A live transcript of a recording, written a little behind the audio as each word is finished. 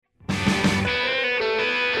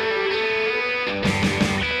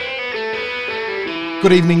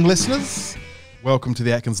Good evening, listeners. Welcome to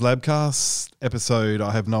the Atkins Labcast episode. I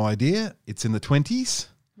have no idea. It's in the 20s.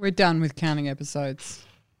 We're done with counting episodes.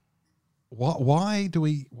 Why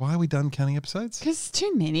are we done counting episodes? Because it's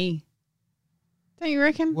too many. Don't you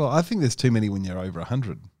reckon? Well, I think there's too many when you're over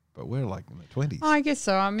 100, but we're like in the 20s. Oh, I guess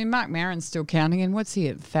so. I mean, Mark Maron's still counting, and what's he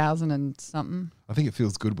at, 1,000 and something? I think it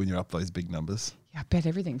feels good when you're up those big numbers. Yeah, I bet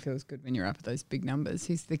everything feels good when you're up at those big numbers.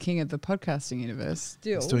 He's the king of the podcasting universe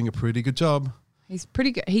still. He's doing a pretty good job. He's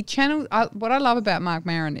pretty good. He channels. What I love about Mark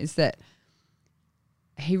Maron is that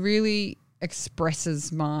he really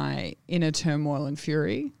expresses my inner turmoil and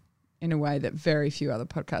fury in a way that very few other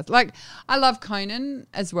podcasts. Like, I love Conan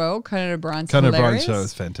as well. Conan O'Brien's hilarious. Conan O'Brien's show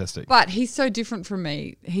is fantastic. But he's so different from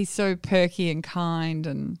me. He's so perky and kind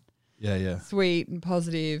and sweet and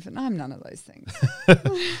positive, and I'm none of those things.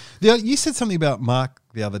 You said something about Mark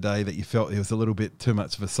the other day that you felt it was a little bit too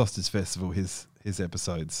much of a sausage festival, his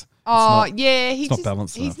episodes. He's not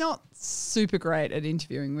balanced enough. He's not super great at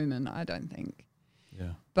interviewing women, I don't think.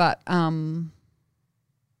 Yeah. But I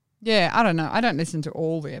don't know. I don't listen to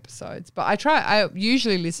all the episodes, but I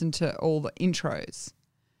usually listen to all the intros,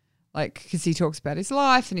 like, because he talks about his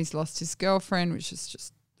life and he's lost his girlfriend, which is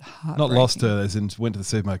just heartbreaking. Not lost her, as in went to the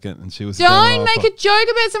supermarket and she was. Don't make a joke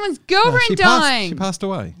about someone's girlfriend dying. She passed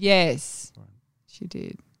away. Yes, she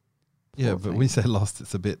did. Yeah, but when you say lost,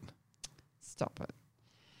 it's a bit. Stop it.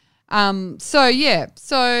 So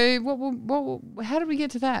how did we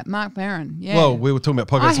get to that? Mark Maron. Yeah. Well, we were talking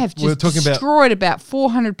about podcasts. I have just destroyed about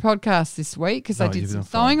 400 podcasts this week because I did some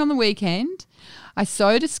sewing on the weekend. I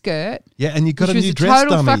sewed a skirt. Yeah, and you got a new dress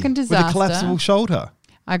dummy with a collapsible shoulder.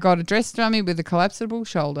 I got a dress dummy with a collapsible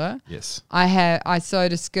shoulder. Yes. I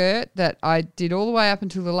sewed a skirt that I did all the way up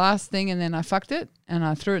until the last thing, and then I fucked it and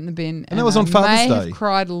I threw it in the bin. And that was on Father's Day. I may have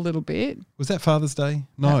cried a little bit. Was that Father's Day?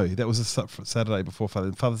 No, that was a Saturday before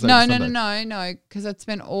Father's Day. No, because I'd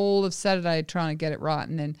spent all of Saturday trying to get it right,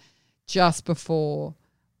 and then just before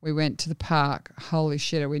we went to the park, holy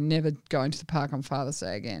shit, are we never going to the park on Father's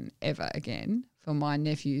Day again, ever again, for my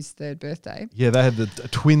nephew's 3rd birthday. Yeah, they had the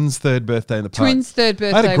twins' 3rd birthday in the park. Twins' 3rd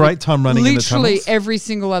birthday. I had a great time running in the tunnels. Literally every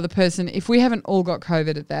single other person. If we haven't all got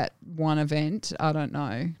COVID at that one event, I don't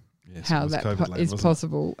know how that is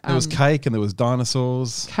possible. There was cake and there was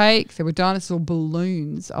dinosaurs. There were dinosaur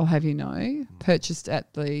balloons, I'll have you know, purchased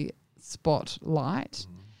at the Spotlight,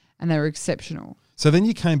 and they were exceptional. So then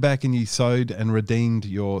you came back and you sewed and redeemed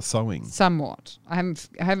your sewing. Somewhat. I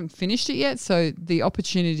haven't finished it yet, so the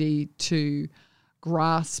opportunity to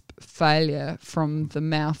grasp failure from the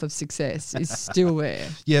mouth of success is still there.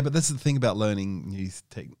 Yeah, but this is the thing about learning new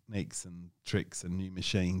techniques and tricks and new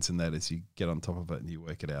machines and that is you get on top of it and you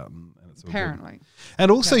work it out. And it's all apparently. Good.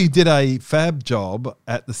 And also you did a fab job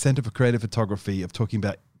at the Centre for Creative Photography of talking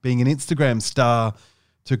about being an Instagram star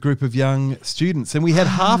to a group of young students. And we had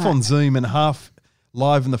half on Zoom and half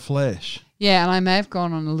live in the flesh. Yeah, and I may have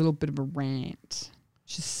gone on a little bit of a rant,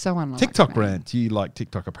 which is so unlike TikTok rant. You like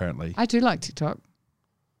TikTok apparently. I do like TikTok.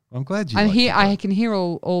 I'm glad you like TikTok. I can hear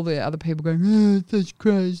all the other people going, oh, it's such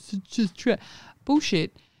crazy, it's just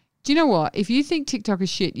bullshit. Do you know what? If you think TikTok is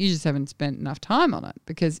shit, you just haven't spent enough time on it,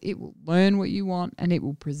 because it will learn what you want and it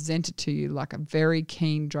will present it to you like a very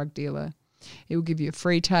keen drug dealer. It will give you a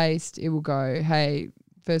free taste. It will go, hey,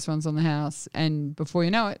 first one's on the house. And before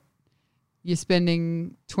you know it, you're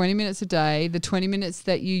spending 20 minutes a day, the 20 minutes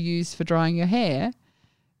that you use for drying your hair,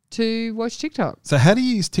 to watch TikTok. So how do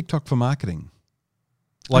you use TikTok for marketing?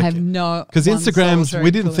 I have no, because Instagram's. We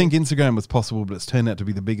didn't think Instagram was possible, but it's turned out to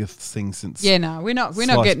be the biggest thing since. Yeah, no, we're not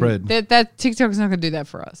getting that. TikTok's not going to do that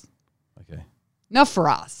for us. Okay, not for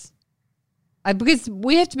us, because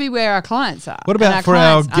we have to be where our clients are. What about for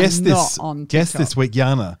our guest this week,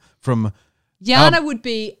 Yana from? Yana would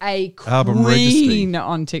be a queen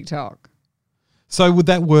on TikTok. So would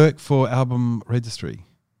that work for Album Registry?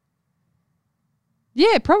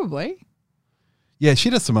 Yeah, probably. Yeah,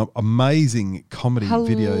 she does some amazing comedy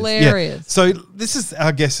videos. Hilarious. Yeah. So this is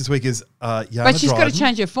our guest this week is Yana But she's Dryden. got to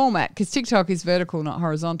change her format, because TikTok is vertical, not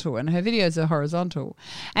horizontal, and her videos are horizontal.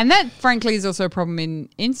 And that, frankly, is also a problem in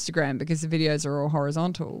Instagram, because the videos are all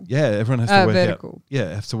horizontal. Yeah, everyone has to work vertical. out.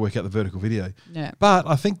 Yeah, has to work out the vertical video. Yeah. But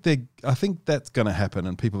I think that's going to happen,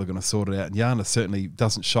 and people are going to sort it out. And Yana certainly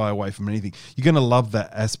doesn't shy away from anything. You're going to love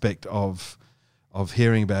that aspect of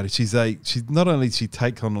hearing about it. She not only she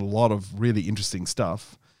takes on a lot of really interesting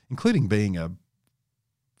stuff, including being a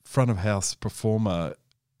front of house performer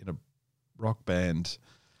in a rock band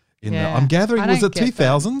I'm gathering, was it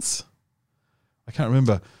 2000s? I can't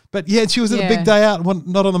remember. But yeah, she was at a big day out,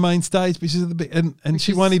 not on the main stage, but she's at the big, and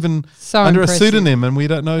she won't even under impressive. A pseudonym, and we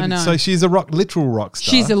don't know. So she's a literal rock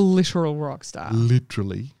star. She's a literal rock star.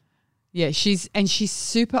 Literally. Yeah, she's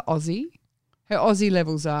super Aussie. Her Aussie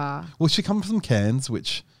levels are Well, she comes from Cairns,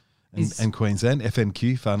 and Queensland,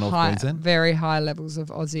 FNQ, far north Queensland. very high levels of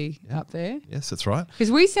Aussie up there. Yes, that's right.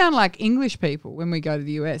 Because we sound like English people when we go to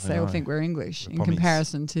the US. They all think we're English in Pommies.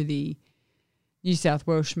 comparison to the New South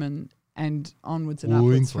Welshmen and onwards and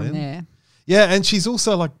upwards from there. Yeah, and she's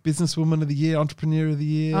also like Businesswoman of the Year, Entrepreneur of the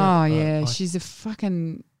Year. Oh, yeah. She's a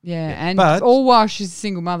fucking, and but all while she's a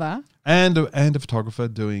single mother. And a photographer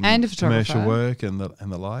doing commercial work and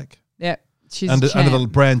the like. Yeah, she's under the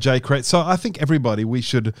brand J Create. So I think everybody, we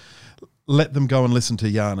should let them go and listen to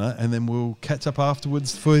Yana, and then we'll catch up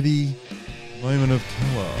afterwards for the moment of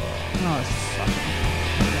colour. Oh, fuck.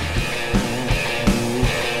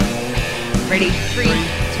 Ready? 3, 2,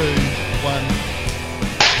 1.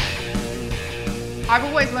 I've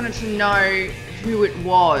always wanted to know who it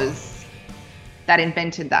was that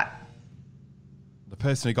invented that. The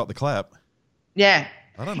person who got the clap. Yeah.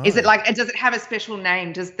 I don't know. Is it like, does it have a special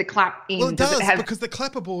name? Does the clap in? Well, it does, have, because the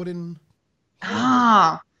clapperboard in.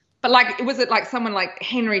 But like, was it like someone like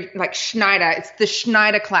Henry, like Schneider? It's the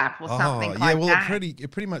Schneider clap or something like that. Yeah, well,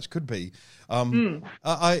 it pretty much could be.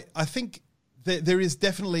 I think there is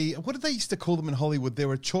definitely, what did they used to call them in Hollywood? They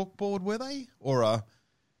were a chalkboard, were they? Or a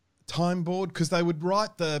time board? Because they would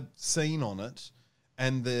write the scene on it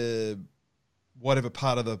and the whatever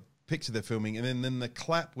part of the picture they're filming, and then the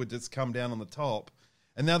clap would just come down on the top.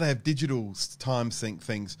 And now they have digital time sync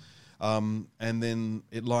things. And then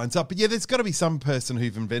it lines up. But yeah, there's got to be some person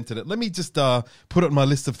who've invented it. Let me just put it on my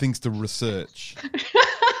list of things to research.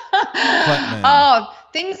 Oh,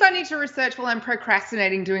 things I need to research while I'm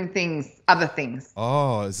procrastinating doing other things.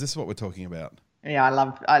 Oh, is this what we're talking about? Yeah,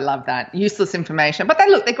 I love that. Useless information. But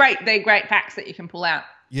they're great. They're great facts that you can pull out.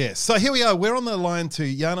 Yes. So here we are. We're on the line to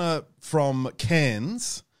Yana from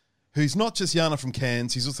Cairns, who's not just Yana from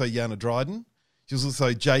Cairns. She's also Yana Dryden. She's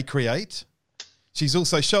also J Create. She's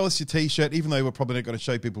also Show Us Your T-shirt, even though we're probably not going to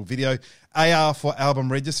show people video. AR for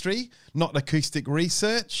Album Registry, not Acoustic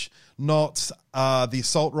Research, not the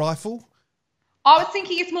Assault Rifle. I was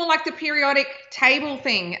thinking it's more like the periodic table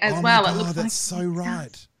thing as well. God, it looks that's like so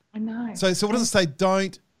right. I know. So what does it say?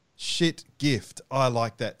 Don't shit gift. I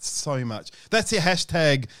like that so much. That's your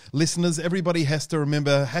hashtag, listeners. Everybody has to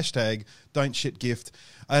remember hashtag don't shit gift.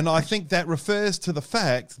 And I think that refers to the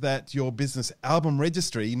fact that your business Album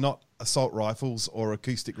Registry, not Assault Rifles or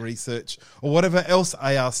Acoustic Research or whatever else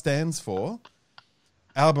AR stands for,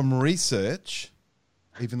 Album Research,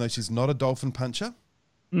 even though she's not a dolphin puncher.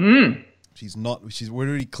 She's not. We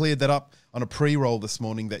already cleared that up on a pre-roll this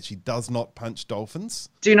morning that she does not punch dolphins.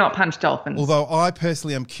 Do not punch dolphins. Although I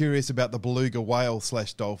personally am curious about the beluga whale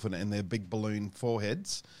 / dolphin and their big balloon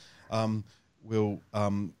foreheads.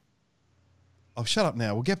 I'll shut up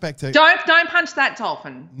now. We'll get back to... Don't punch that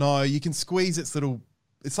dolphin. No, you can squeeze its little...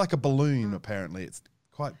 It's like a balloon, apparently. It's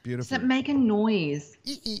quite beautiful. Does it make a noise?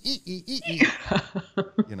 You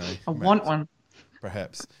know. I want one.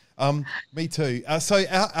 Perhaps. Me too. So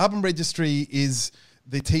our Album Registry is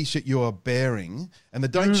the T-shirt you are bearing, and the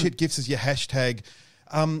Don't Shit Gifts is your hashtag.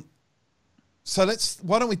 So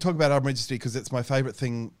why don't we talk about Album Registry, because it's my favourite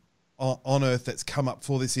thing on earth that's come up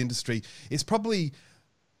for this industry. It's probably...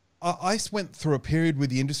 I went through a period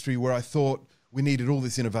with the industry where I thought we needed all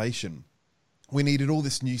this innovation. We needed all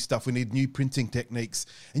this new stuff. We need new printing techniques.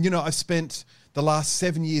 And, I've spent the last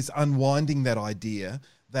 7 years unwinding that idea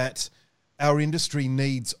that our industry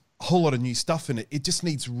needs a whole lot of new stuff in it. It just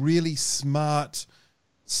needs really smart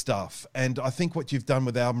stuff. And I think what you've done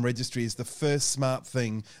with Album Registry is the first smart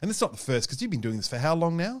thing. And it's not the first, because you've been doing this for how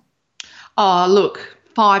long now? Oh, look,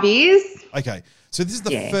 5 years. Okay. So this is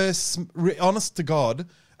the first, honest to God,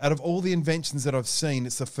 out of all the inventions that I've seen,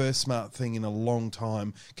 it's the first smart thing in a long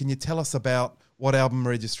time. Can you tell us about what Album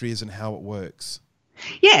Registry is and how it works?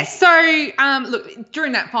 Yeah. So, look,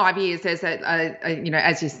 during that 5 years, there's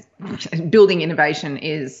building innovation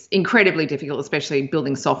is incredibly difficult, especially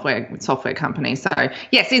building software with software companies. So,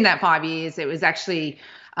 yes, in that 5 years, it was actually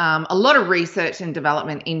a lot of research and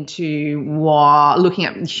development into looking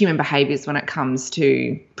at human behaviors when it comes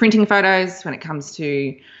to printing photos, when it comes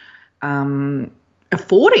to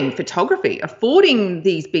affording photography, affording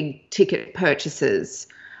these big ticket purchases.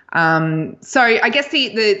 So I guess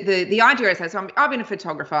the idea is that I've been a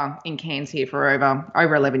photographer in Cairns here for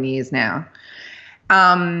over 11 years now.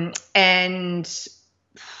 And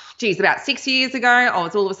geez, about 6 years ago, I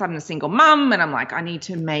was all of a sudden a single mum, and I'm like, I need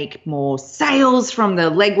to make more sales from the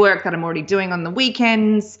legwork that I'm already doing on the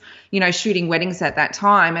weekends, shooting weddings at that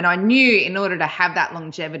time. And I knew in order to have that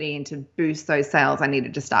longevity and to boost those sales, I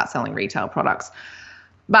needed to start selling retail products.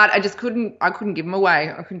 But I just couldn't give them away.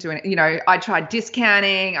 I couldn't do it. You know, I tried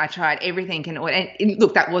discounting, I tried everything. And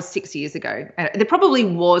look, that was 6 years ago. And there probably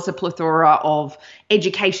was a plethora of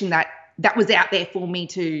education that was out there for me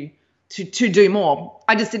to do more.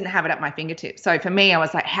 I just didn't have it at my fingertips. So for me, I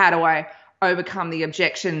was like, how do I overcome the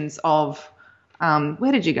objections of,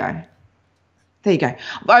 where did you go? There you go.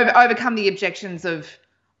 Overcome the objections of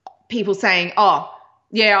people saying, oh,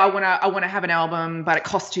 yeah, I want to have an album, but it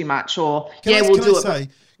costs too much, or we'll do it.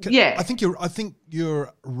 I think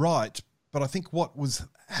you're right, but I think what was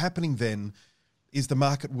happening then is the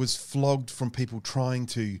market was flogged from people trying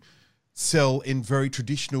to sell in very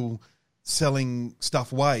traditional selling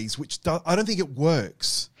stuff ways, which I don't think it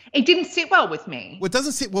works. It didn't sit well with me. Well, it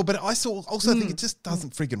doesn't sit well, but I also think it just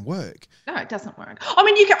doesn't friggin' work. No, it doesn't work. I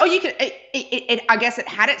mean, I guess it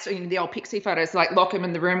had it. So, you know, the old Pixie photos, like lock them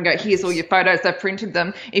in the room and go, here's all your photos. I've printed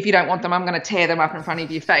them. If you don't want them, I'm going to tear them up in front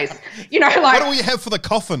of your face. You know, like. What do we have for the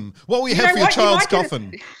coffin? What do we have for your child's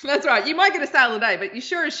coffin? That's right. You might get a sale today, but you're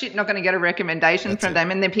sure as shit not going to get a recommendation from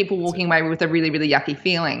them. And then people walking away with a really, really yucky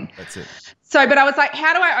feeling. That's it. So, but I was like,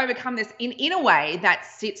 how do I overcome this in a way that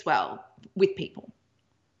sits well with people?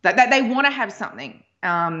 That they want to have something,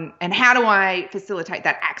 and how do I facilitate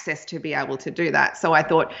that access to be able to do that? So I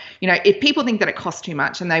thought, you know, if people think that it costs too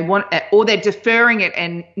much and they want it, or they're deferring it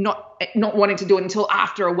and not wanting to do it until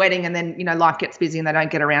after a wedding, and then, you know, life gets busy and they don't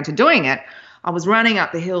get around to doing it. I was running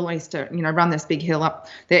up the hill. I used to, you know, run this big hill up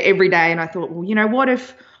there every day, and I thought, well, you know, what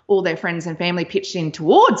if all their friends and family pitched in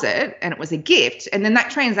towards it and it was a gift, and then that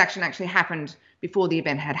transaction actually happened before the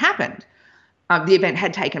event had happened, the event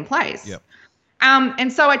had taken place. Yep.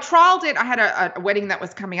 And so I trialed it. I had a wedding that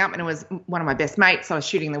was coming up, and it was one of my best mates. I was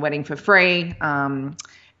shooting the wedding for free.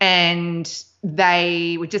 And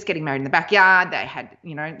they were just getting married in the backyard. They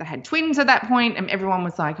had twins at that point, and everyone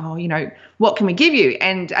was like, oh, you know, what can we give you?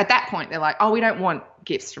 And at that point, they're like, oh, we don't want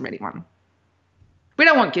gifts from anyone. We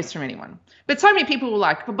don't want gifts from anyone. But so many people were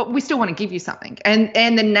like, but we still want to give you something.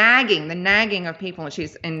 And the nagging of people,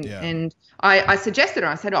 and I suggested,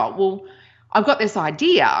 I said, oh, well, I've got this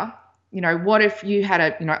idea. You know, what if you had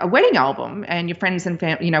a wedding album and your friends and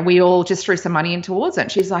family, you know, we all just threw some money in towards it.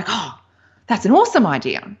 And she's like, oh, that's an awesome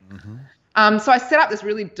idea. Mm-hmm. So I set up this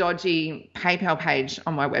really dodgy PayPal page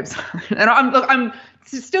on my website. And I'm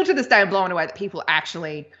still to this day, I'm blown away that people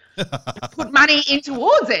actually put money in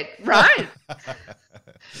towards it, right?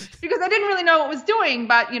 Because I didn't really know what I was doing,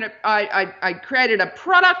 but, you know, I created a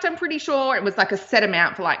product, I'm pretty sure. It was like a set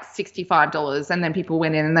amount for like $65, and then people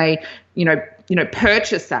went in and they, you know,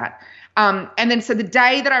 purchased that. And then so the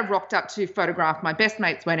day that I rocked up to photograph my best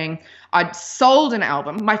mate's wedding, I'd sold an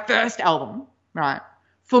album, my first album, right,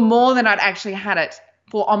 for more than I'd actually had it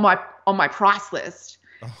for on my price list.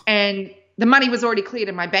 Oh. And the money was already cleared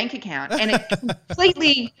in my bank account, and it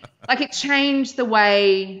completely, like, it changed the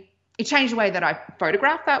way that I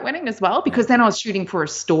photographed that wedding as well, because then I was shooting for a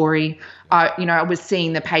story. You know, I was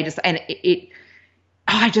seeing the pages, and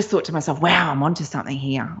I just thought to myself, wow, I'm onto something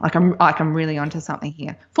here. I'm really onto something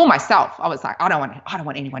here. For myself, I was like, I don't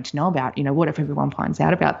want anyone to know about, you know, what if everyone finds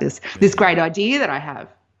out about this great idea that I have?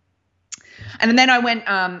 And then I went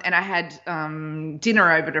and I had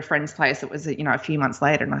dinner over at a friend's place. It was, you know, a few months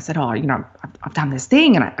later, and I said, oh, you know, I've done this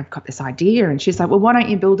thing and I've got this idea. And she's like, well, why don't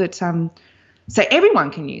you build it so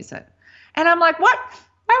everyone can use it? And I'm like, what?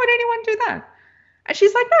 Why would anyone do that? And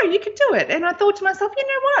she's like, no, you can do it. And I thought to myself, you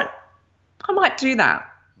know what? I might do that.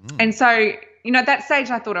 And so, you know, at that stage,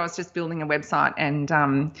 I thought I was just building a website, and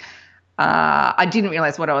I didn't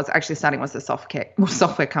realize what I was actually starting was a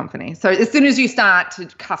software company. So as soon as you start to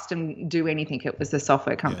custom do anything, it was the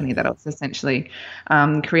software company that I was essentially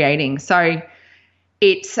creating. So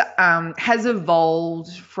it has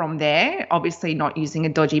evolved from there, obviously not using a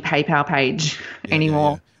dodgy PayPal page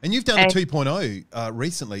anymore. Yeah. And you've done a 2.0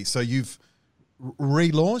 recently. So you've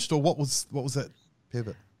relaunched, or what was that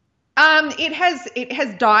pivot? It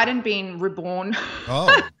has died and been reborn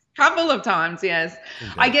a couple of times, yes.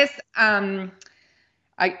 Okay. I guess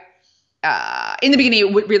in the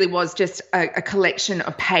beginning it really was just a collection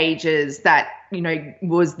of pages that, you know,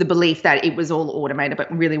 was the belief that it was all automated,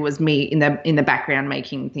 but really was me in the background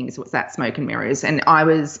making things. It was that smoke and mirrors, and I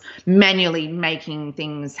was manually making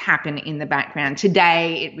things happen in the background.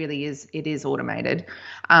 Today it really is automated.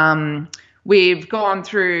 We've gone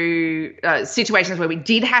through situations where we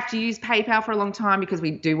did have to use PayPal for a long time because we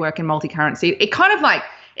do work in multi-currency. It kind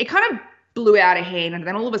of blew out of hand, and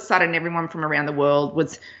then all of a sudden everyone from around the world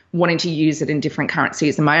was wanting to use it in different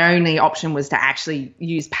currencies, and my only option was to actually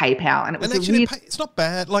use PayPal. And it was it's not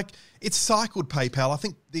bad. Like, it's cycled PayPal. I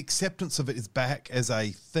think the acceptance of it is back as a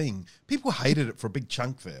thing. People hated it for a big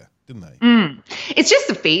chunk there, didn't they? It's just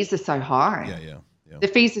the fees are so high. Yeah. The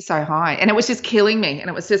fees are so high, and it was just killing me. And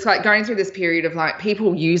it was just like going through this period of like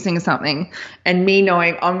people using something and me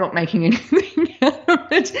knowing I'm not making anything out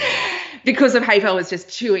of it because of HAFO was just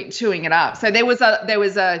chewing it up. So there was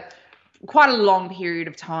a quite a long period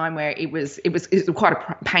of time where it was quite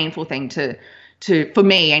a painful thing to for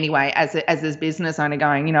me anyway, as this business owner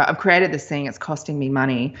going, you know, I've created this thing, it's costing me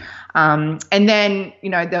money. And then, you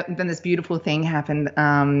know, then this beautiful thing happened,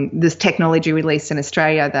 this technology released in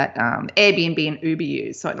Australia that Airbnb and Uber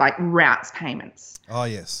use, so it like routes payments. Oh,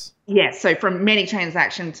 yes. Yeah, so from many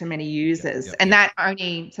transactions to many users. And that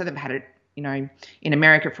only, so they've had it, you know, in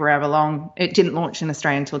America forever long. It didn't launch in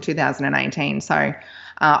Australia until 2018. So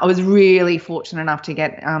I was really fortunate enough to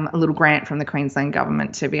get a little grant from the Queensland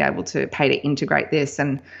government to be able to pay to integrate this.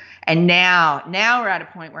 And now we're at a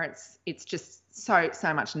point where it's just so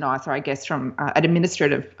much nicer, I guess, from an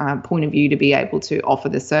administrative point of view to be able to offer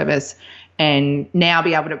the service and now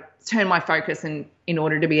be able to turn my focus in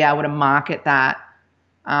order to be able to market that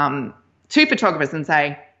to photographers and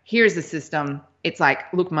say, here's the system. It's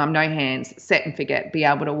like, look, mum, no hands, set and forget, be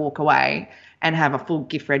able to walk away and have a full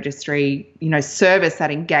gift registry, you know, service that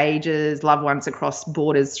engages loved ones across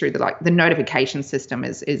borders through the notification system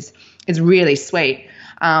is really sweet.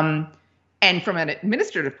 And from an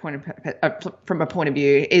administrative point of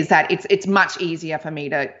view, is that it's much easier for me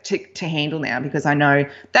to handle now because I know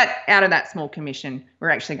that out of that small commission, we're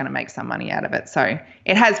actually going to make some money out of it. So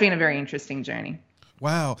it has been a very interesting journey.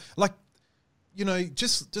 Wow. Like, you know,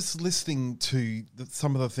 just listening to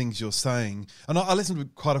some of the things you're saying, and I listen to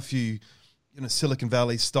quite a few, you know, Silicon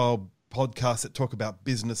Valley style podcasts that talk about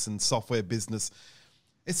business and software business.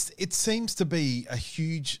 It seems to be a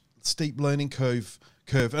huge steep learning curve.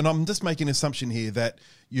 And I'm just making an assumption here that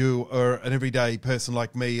you are an everyday person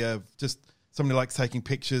like me, just somebody who likes taking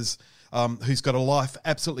pictures, who's got a life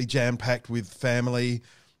absolutely jam-packed with family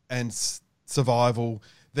and survival,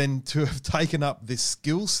 then to have taken up this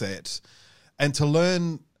skill set and to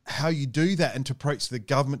learn how you do that and to approach the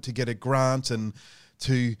government to get a grant and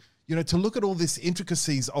to, you know, to look at all these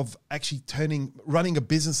intricacies of actually running a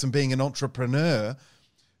business and being an entrepreneur.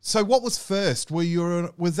 So what was first?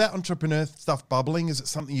 Was that entrepreneur stuff bubbling? Is it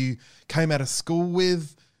something you came out of school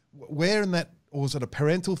with? Where in that, or was it a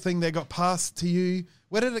parental thing that got passed to you?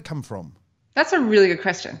 Where did it come from? That's a really good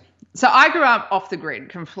question. So I grew up off the grid,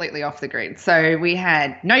 completely off the grid. So we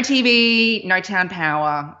had no TV, no town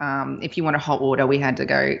power. If you wanted hot water, we had to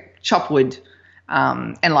go chop wood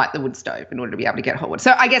and light the wood stove in order to be able to get hot water.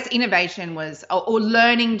 So I guess innovation was, or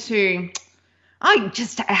learning to, I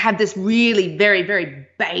just had this really very, very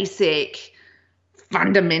basic,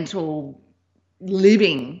 fundamental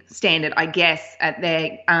living standard, I guess, at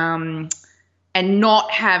there. And not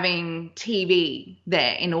having TV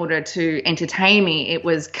there in order to entertain me, it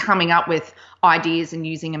was coming up with ideas and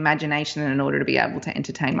using imagination in order to be able to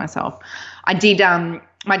entertain myself. I did,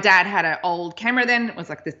 my dad had an old camera then. It was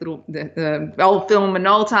like this little, the old film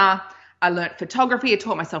Minolta. I learnt photography. I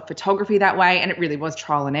taught myself photography that way, and it really was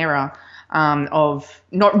trial and error of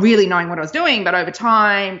not really knowing what I was doing, but over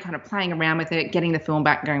time kind of playing around with it, getting the film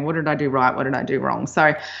back and going, what did I do right? What did I do wrong?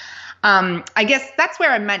 So I guess that's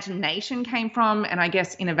where imagination came from, and I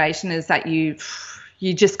guess innovation is that you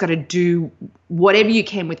just got to do whatever you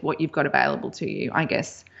can with what you've got available to you, I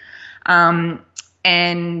guess. And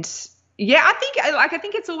yeah, I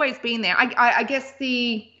think it's always been there. I guess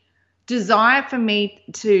the desire for me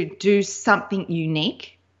to do something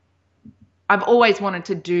unique. I've always wanted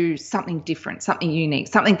to do something different, something unique,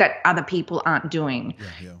 something that other people aren't doing.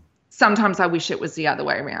 Yeah. Sometimes I wish it was the other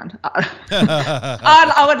way around.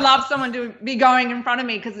 I would love someone to be going in front of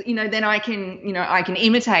me because, you know, then I can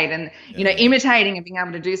imitate and, you know, imitating and being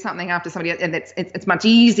able to do something after somebody else. And it's much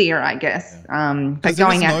easier, I guess. But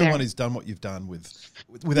going out there. No one has done what you've done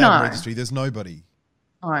without registry. There's nobody.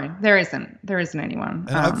 No, there isn't. There isn't anyone.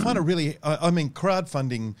 And I find it really, I mean,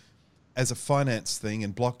 crowdfunding as a finance thing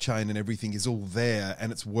and blockchain and everything is all there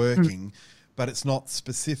and it's working, but it's not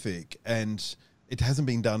specific. And it hasn't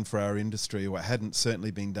been done for our industry, or it hadn't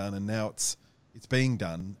certainly been done, and now it's being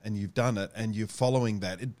done, and you've done it, and you're following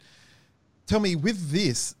that. Tell me, with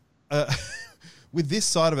this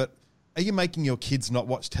side of it, are you making your kids not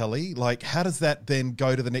watch telly? Like, how does that then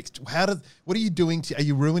go to the next? What are you doing? Are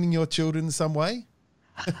you ruining your children in some way?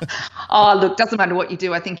 Oh, look, doesn't matter what you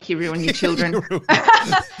do. I think you ruin your children.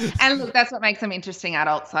 And look, that's what makes them interesting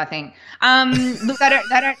adults, I think. Look,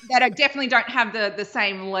 they definitely don't have the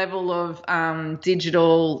same level of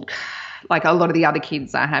digital, like a lot of the other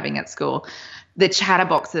kids are having at school. The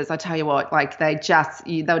chatterboxes, I tell you what, like they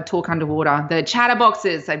would talk underwater. The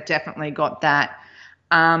chatterboxes, they've definitely got that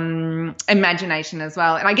imagination as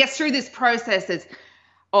well. And I guess through this process,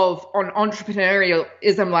 on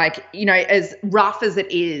entrepreneurialism, like, you know, as rough as it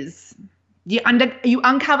is, you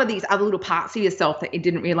uncover these other little parts of yourself that you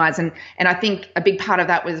didn't realize. And I think a big part of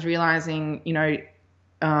that was realizing, you know,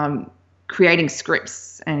 creating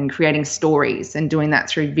scripts and creating stories and doing that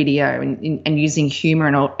through video and using humor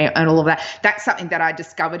and all of that. That's something that I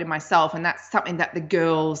discovered in myself, and that's something that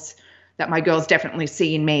my girls definitely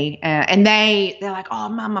see in me. And they're like, oh,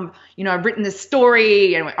 Mum, you know, I've written this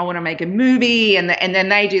story and I want to make a movie, and then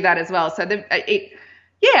they do that as well. So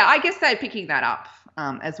I guess they're picking that up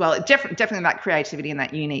as well. Definitely that creativity and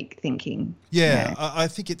that unique thinking. Yeah. I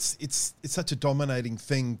think it's such a dominating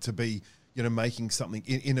thing to be, you know, making something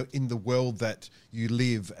in the world that you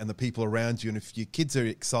live and the people around you. And if your kids are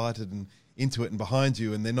excited and into it and behind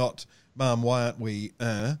you, and they're not, Mum, why aren't we?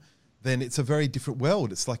 Then it's a very different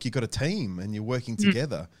world. It's like you've got a team and you're working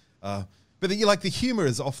together. But the humor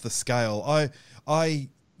is off the scale.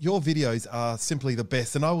 Your videos are simply the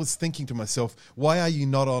best. And I was thinking to myself, why are you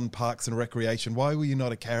not on Parks and Recreation? Why were you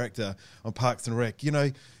not a character on Parks and Rec? You know,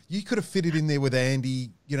 you could have fitted in there with Andy.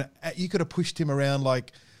 You know, you could have pushed him around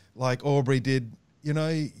like Aubrey did. You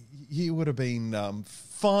know, you would have been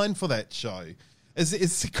fine for that show.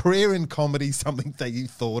 Is a career in comedy something that you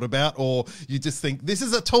thought about, or you just think this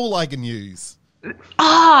is a tool I can use?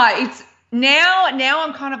 It's now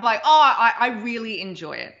I'm kind of like, I really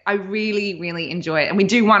enjoy it. I really, really enjoy it. And we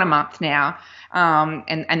do one a month now.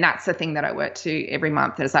 And that's the thing that I work to every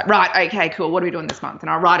month. It's like, right, okay, cool. What are we doing this month? And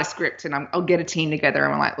I'll write a script and I'll get a team together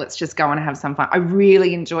and we're like, let's just go and have some fun. I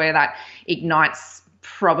really enjoy that. Ignites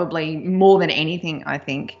probably more than anything, I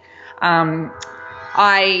think. I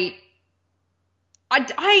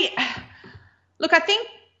think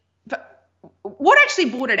what actually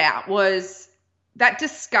brought it out was that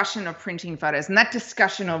discussion of printing photos and that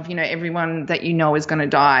discussion of, you know, everyone that you know is going to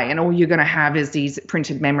die and all you're going to have is these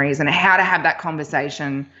printed memories, and how to have that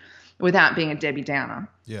conversation without being a Debbie Downer.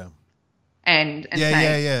 Yeah. And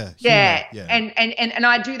yeah. And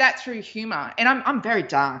I do that through humor, and I'm very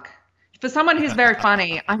dark. For someone who's very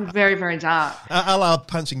funny, I'm very, very dark. I love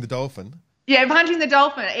Punching the Dolphin. Yeah, Punching the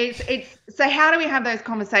Dolphin. It's so how do we have those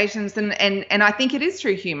conversations? And I think it is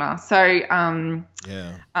through humor. So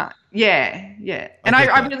yeah. And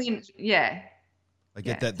I really I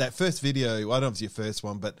get that. That first video, I don't know if it's your first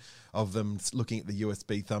one, but of them looking at the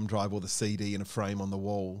USB thumb drive or the CD in a frame on the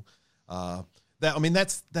wall.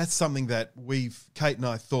 That's something that Kate and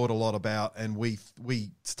I thought a lot about, and we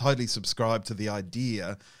totally subscribe to the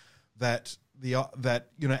idea that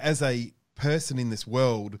you know, as a person in this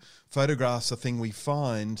world, photographs are thing we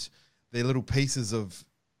find. They're little pieces of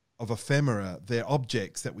ephemera. They're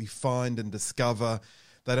objects that we find and discover.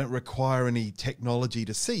 They don't require any technology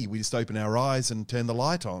to see. We just open our eyes and turn the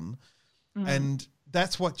light on. And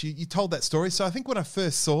that's what you told that story. So I think when I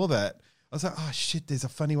first saw that, I was like, oh shit, there's a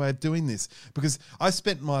funny way of doing this, because I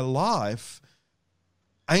spent my life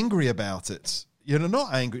angry about it. You know,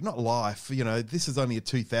 not angry, not life, you know, this is only a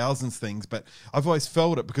 2000s things, but I've always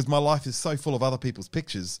felt it because my life is so full of other people's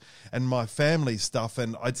pictures and my family's stuff,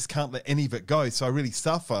 and I just can't let any of it go. So I really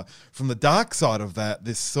suffer from the dark side of that,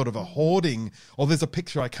 this sort of a hoarding, or there's a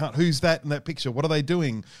picture I can't, who's that in that picture? What are they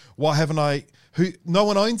doing? Why haven't no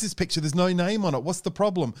one owns this picture. There's no name on it. What's the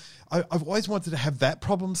problem? I've always wanted to have that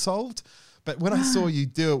problem solved. But when I saw you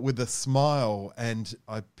do it with a smile and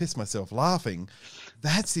I pissed myself laughing,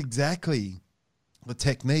 that's exactly the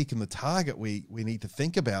technique and the target we need to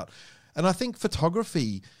think about. And I think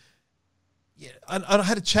photography, I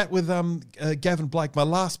had a chat with Gavin Blake. My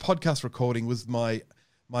last podcast recording was my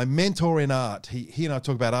mentor in art. He and I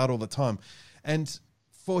talk about art all the time. And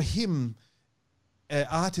for him,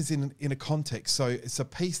 art is in a context. So it's a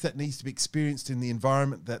piece that needs to be experienced in the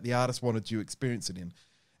environment that the artist wanted you to experience it in.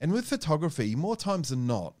 And with photography, more times than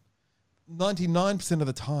not, 99% of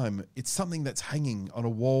the time, it's something that's hanging on a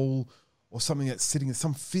wall or something that's sitting in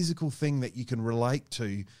some physical thing that you can relate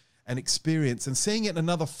to and experience, and seeing it in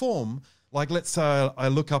another form. Like, let's say I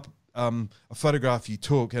look up a photograph you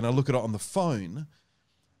took and I look at it on the phone,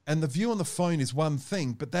 and the view on the phone is one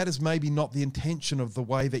thing, but that is maybe not the intention of the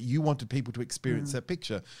way that you wanted people to experience that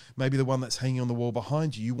picture. Maybe the one that's hanging on the wall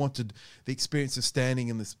behind you, you wanted the experience of standing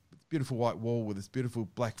in this beautiful white wall with this beautiful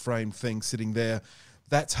black frame thing sitting there.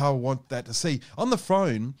 That's how I want that to see. On the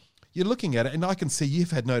phone, you're looking at it, and I can see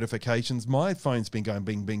you've had notifications. My phone's been going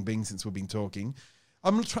bing, bing, bing since we've been talking.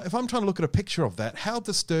 If I'm trying to look at a picture of that, how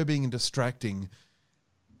disturbing and distracting.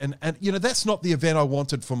 And you know, that's not the event I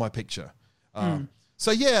wanted for my picture.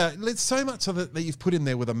 So yeah, there's so much of it that you've put in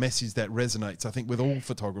there with a message that resonates, I think, with all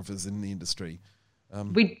photographers in the industry.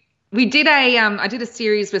 we did I did a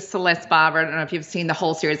series with Celeste Barber. I don't know if you've seen the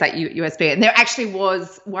whole series at USB. And there actually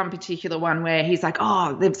was one particular one where he's like,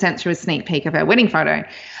 oh, they've sent through a sneak peek of her wedding photo,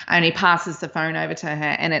 and he passes the phone over to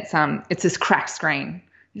her, and it's this cracked screen.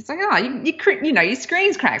 He's like, oh, your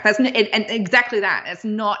screen's cracked. That's and exactly that. It's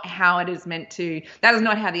not how it is meant to. That is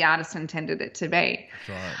not how the artist intended it to be.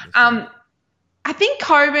 That's right. I think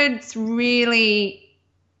COVID's really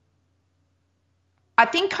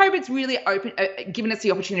given us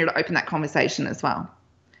the opportunity to open that conversation as well.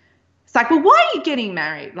 It's like, well, why are you getting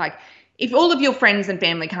married? Like, if all of your friends and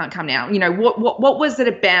family can't come now, what was it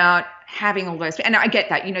about having all those? And I get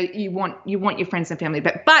that, you want your friends and family,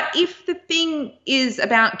 but if the thing is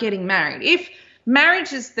about getting married, if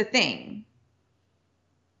marriage is the thing,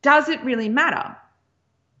 does it really matter?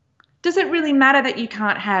 Does it really matter that you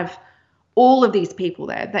can't have all of these people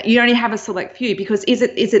there, that you only have a select few? Because is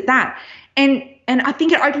it that? And I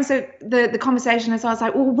think it opens the conversation as I was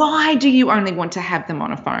like, well, why do you only want to have them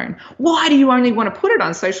on a phone? Why do you only want to put it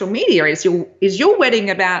on social media? Is your wedding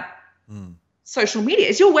about social media?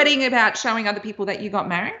 Is your wedding about showing other people that you got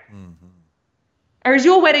married? Mm-hmm. Or is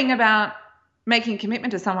your wedding about making a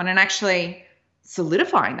commitment to someone and actually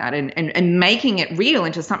solidifying that and making it real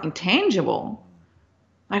into something tangible?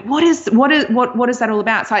 Like, what is that all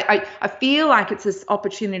about? So I feel like it's this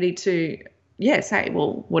opportunity to say,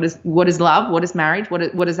 well, what is love? What is marriage?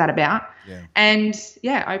 What is that about? Yeah. And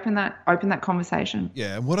open that conversation.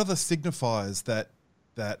 Yeah. And what are the signifiers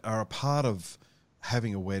that are a part of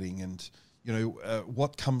having a wedding, and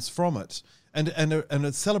what comes from it? And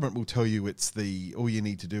a celebrant will tell you all you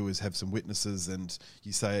need to do is have some witnesses, and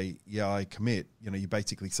you say, yeah, I commit. You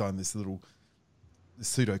basically sign this little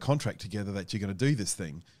pseudo contract together that you're going to do this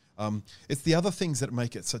thing. It's the other things that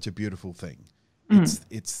make it such a beautiful thing.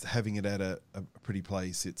 It's having it at a pretty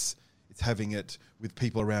place. It's having it with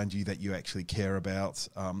people around you that you actually care about,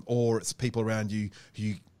 or it's people around you who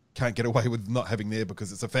you can't get away with not having there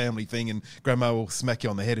because it's a family thing, and grandma will smack you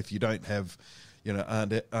on the head if you don't have,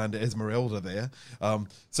 Aunt Esmeralda there.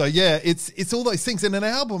 It's all those things. And an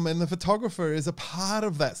album and the photographer is a part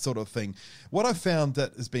of that sort of thing. What I found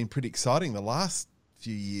that has been pretty exciting the last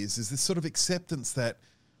few years is this sort of acceptance that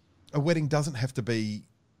a wedding doesn't have to be.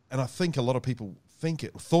 And I think a lot of people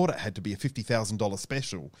thought it had to be a $50,000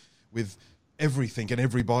 special with everything and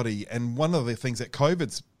everybody. And one of the things that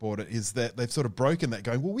COVID's brought it is that they've sort of broken that,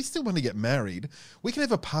 going, well, we still want to get married. We can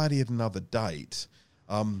have a party at another date,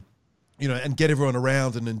 and get everyone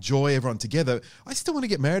around and enjoy everyone together. I still want to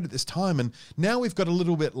get married at this time. And now we've got a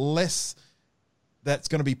little bit less that's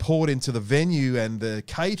going to be poured into the venue and the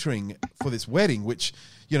catering for this wedding, which,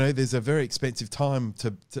 there's a very expensive time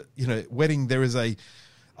to wedding. There is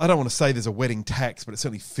I don't want to say there's a wedding tax, but it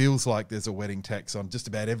certainly feels like there's a wedding tax on just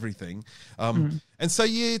about everything. And so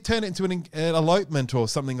you turn it into an elopement or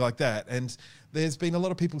something like that. And there's been a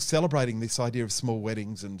lot of people celebrating this idea of small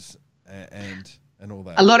weddings and all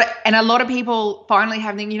that. A lot of people finally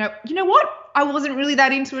having, you know what? I wasn't really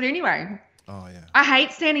that into it anyway. Oh, yeah. I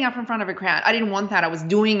hate standing up in front of a crowd. I didn't want that. I was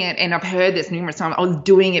doing it, and I've heard this numerous times. I was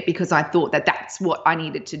doing it because I thought that that's what I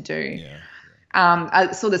needed to do. Yeah.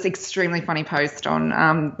 I saw this extremely funny post on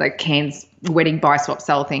the Cairns wedding buy swap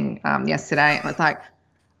sell thing yesterday. And it's like,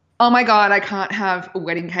 oh my God, I can't have a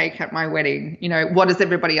wedding cake at my wedding. What is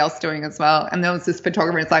everybody else doing as well? And there was this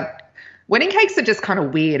photographer. It's like, wedding cakes are just kind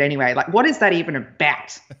of weird anyway. Like, what is that even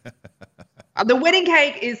about? The wedding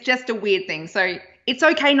cake is just a weird thing. So it's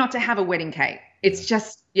okay not to have a wedding cake. It's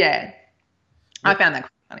just, I found that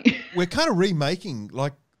quite funny. We're kind of remaking,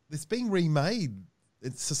 like, it's being remade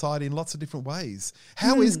in society in lots of different ways.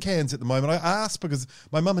 How is Cairns at the moment? I asked because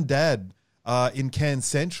my mum and dad are in Cairns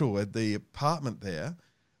Central at the apartment there.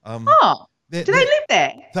 Do they live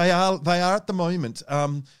there? They are at the moment.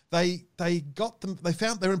 They got them. They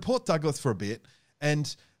found they're in Port Douglas for a bit,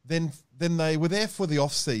 and then they were there for the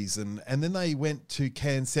off season, and then they went to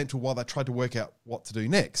Cairns Central while they tried to work out what to do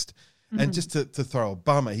next. Mm-hmm. And just to throw a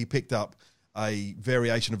bummer, he picked up a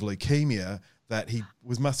variation of leukemia that he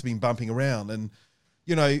must have been bumping around. And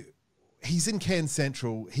he's in Cairns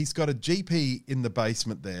Central. He's got a GP in the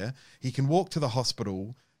basement there. He can walk to the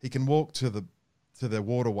hospital. He can walk to the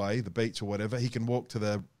waterway, the beach or whatever. He can walk to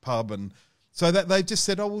the pub. And so that they've just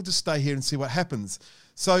said, we'll just stay here and see what happens.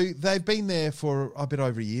 So they've been there for a bit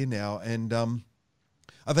over a year now. And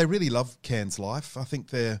they really love Cairns life. I think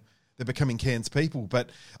they're becoming Cairns people. But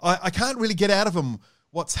I can't really get out of them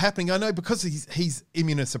what's happening. I know because he's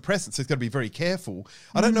immunosuppressant, so he's got to be very careful.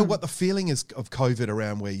 I don't know what the feeling is of COVID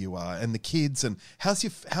around where you are and the kids, and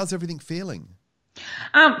how's everything feeling?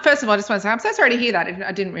 First of all, I just want to say I'm so sorry to hear that.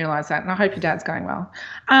 I didn't realise that, and I hope your dad's going well.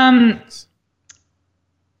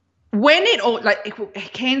 when it all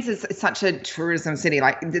Kansas is such a tourism city.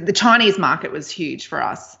 Like the Chinese market was huge for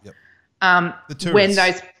us. Yep. The tourists. When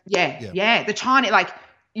those the Chinese, like,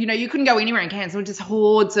 you know, you couldn't go anywhere in Kansas. There were just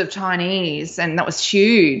hordes of Chinese, and that was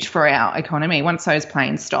huge for our economy. Once those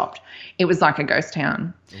planes stopped, it was like a ghost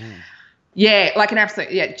town. Ooh. Yeah, like an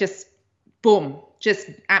absolute, just boom, just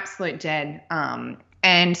absolute dead.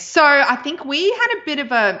 And so I think we had a bit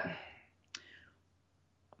of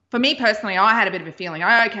for me personally, I had a bit of a feeling,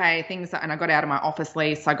 and I got out of my office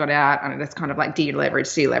lease. I got out, and it's kind of like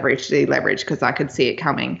deleverage, because I could see it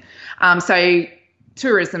coming. So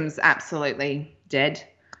tourism's absolutely dead.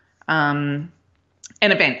 And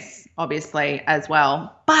events, obviously, as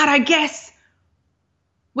well. But I guess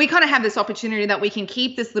we kind of have this opportunity that we can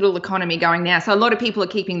keep this little economy going now. So a lot of people are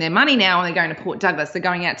keeping their money now, and they're going to Port Douglas. They're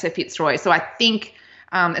going out to Fitzroy. So I think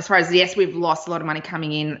as far as, yes, we've lost a lot of money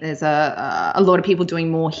coming in. There's a lot of people doing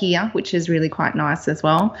more here, which is really quite nice as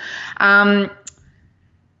well. We had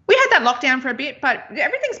that lockdown for a bit, but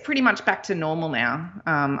everything's pretty much back to normal now,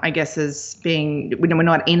 I guess, as being when we're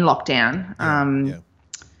not in lockdown. Yeah.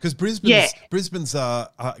 Because Brisbane's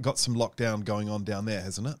got some lockdown going on down there,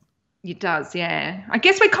 hasn't it? It does, yeah. I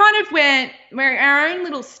guess we're our own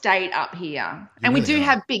little state up here, and we do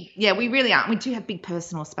have big, we really are. We do have big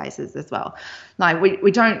personal spaces as well. Like we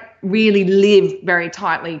don't really live very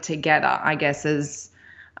tightly together. I guess as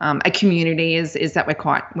a community is that we're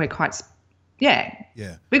quite. We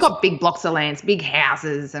got big blocks of lands, big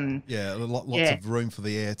houses, and lots of room for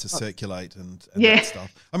the air to circulate and that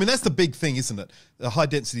stuff. I mean, that's the big thing, isn't it? The high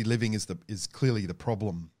density living is clearly the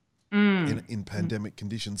problem in pandemic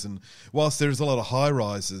conditions. And whilst there's a lot of high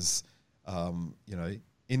rises,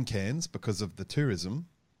 in Cairns because of the tourism,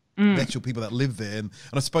 the actual people that live there, and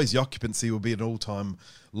I suppose the occupancy will be at an all-time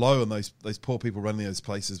low, and those poor people running those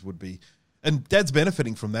places would be. And Dad's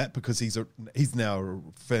benefiting from that because he's now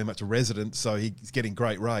very much a resident, so he's getting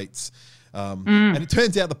great rates. And it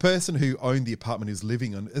turns out the person who owned the apartment he's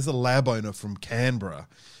living in is a lab owner from Canberra,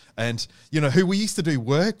 and who we used to do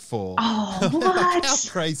work for. Oh, what? How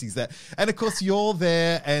crazy is that? And of course you're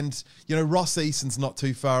there, and Ross Eason's not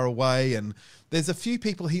too far away, and there's a few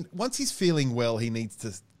people. Once he's feeling well, he needs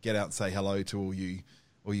to get out and say hello to all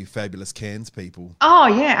you fabulous Cairns people. Oh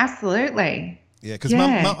yeah, absolutely. Yeah, because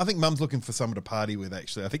I think Mum's looking for someone to party with,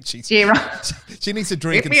 actually. I think right. she needs to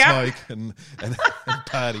drink and smoke and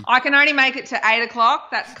party. I can only make it to 8 o'clock.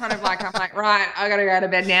 That's kind of like, I'm like, right, I got to go to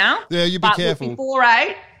bed now. Yeah, you be careful. Before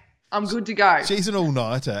 8, I'm good to go. She's an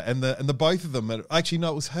all-nighter, and the both of them, actually,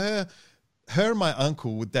 no, it was her and my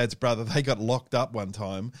uncle with Dad's brother, they got locked up one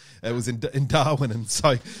time. It was in Darwin, and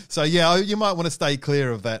so yeah, you might want to stay clear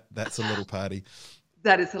of that. That's a little party.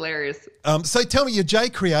 That is hilarious. So tell me, your J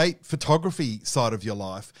Create photography side of your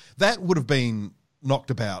life, that would have been knocked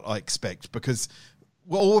about, I expect, because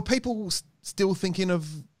were people still thinking of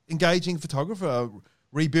engaging photographer,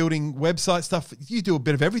 rebuilding website stuff? You do a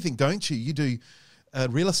bit of everything, don't you? You do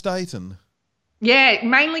real estate and... Yeah,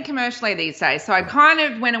 mainly commercially these days. So I kind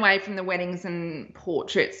of went away from the weddings and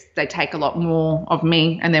portraits. They take a lot more of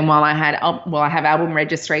me. And then while I have album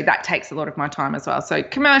registry, that takes a lot of my time as well. So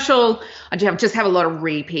commercial, I just have a lot of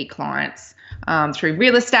repeat clients through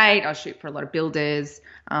real estate. I shoot for a lot of builders,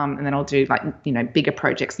 and then I'll do bigger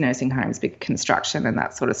projects, nursing homes, big construction and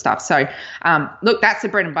that sort of stuff. So look, that's the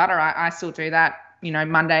bread and butter. I still do that,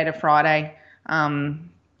 Monday to Friday.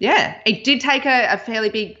 Yeah, it did take a fairly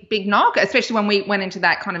big knock, especially when we went into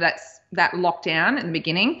that kind of that lockdown in the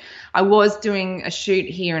beginning. I was doing a shoot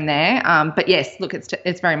here and there, but yes, look,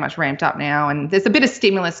 it's very much ramped up now, and there's a bit of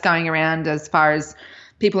stimulus going around as far as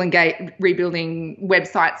people rebuilding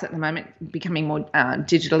websites at the moment, becoming more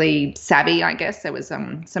digitally savvy. I guess there was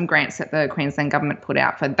some grants that the Queensland government put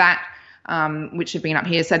out for that, which have been up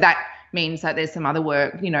here. So that means that there's some other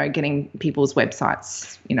work, getting people's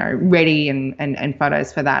websites, ready and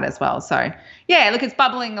photos for that as well. So yeah, look, it's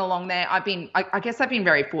bubbling along there. I guess I've been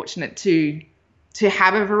very fortunate to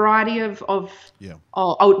have a variety of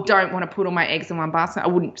I don't want to put all my eggs in one basket. I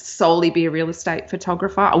wouldn't solely be a real estate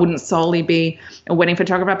photographer. I wouldn't solely be a wedding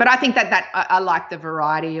photographer, but I think that I like the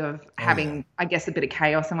variety of having, I guess, a bit of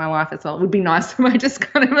chaos in my life as well. It would be nice if I just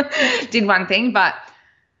kind of did one thing, but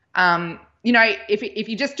if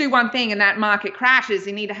you just do one thing and that market crashes,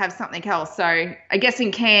 you need to have something else. So I guess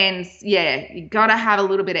in Cairns, you got to have a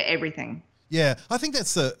little bit of everything. Yeah, I think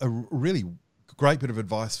that's a really great bit of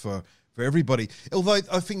advice for everybody. Although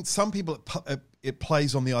I think some people, it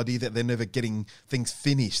plays on the idea that they're never getting things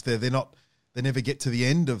finished. They never get to the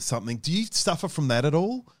end of something. Do you suffer from that at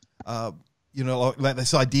all? you know, like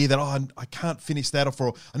this idea that, I can't finish that off,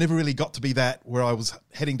 or I never really got to be that where I was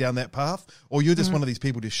heading down that path? Or you're just one of these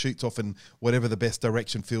people who just shoots off in whatever the best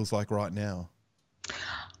direction feels like right now?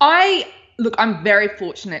 I'm very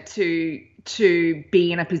fortunate to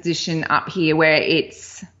be in a position up here where it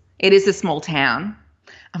is a small town.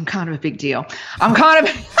 I'm kind of a big deal. I'm kind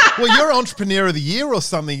of Well, you're Entrepreneur of the Year or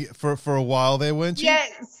something for a while there, weren't you? Yeah,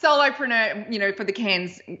 solopreneur, you know, for the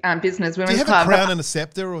Cairns Business Women's Do you have Club. a crown and a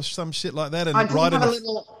scepter or some shit like that? And I do have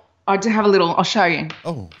a little. I'll show you.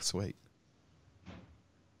 Oh, sweet.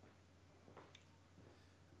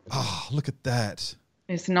 Oh, look at that.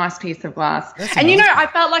 It's a nice piece of glass. That's And, you know, nice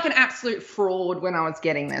I felt like an absolute fraud when I was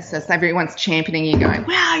getting this. As everyone's championing you, going,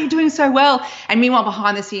 wow, you're doing so well. And meanwhile,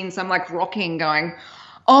 behind the scenes, I'm like rocking, going,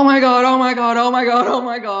 oh my God, oh my God, oh my God, oh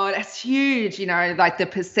my God. It's huge, you know, like the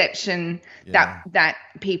perception that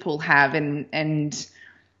people have. I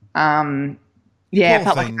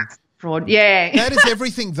felt like that's fraud. Yeah. That is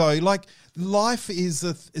everything, though. Like, life is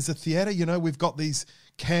a theatre. You know, we've got these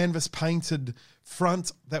canvas painted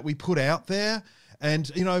front that we put out there.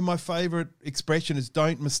 And, you know, my favourite expression is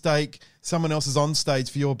don't mistake someone else's on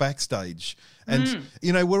stage for your backstage. And,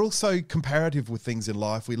 you know, we're also comparative with things in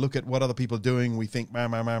life. We look at what other people are doing. We think,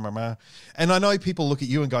 ma. And I know people look at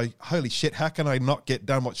you and go, holy shit, how can I not get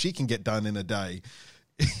done what she can get done in a day?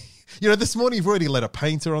 You know, this morning you've already let a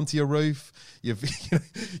painter onto your roof. You've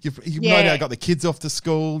no doubt got the kids off to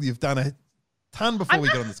school. You've done a ton before we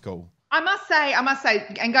got on this call. I must say,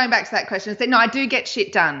 and going back to that question, no, I do get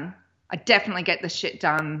shit done. I definitely get the shit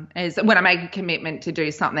done is when I make a commitment to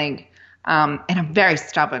do something, and I'm very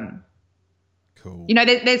stubborn. Cool. You know,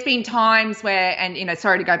 there's been times where, and, you know,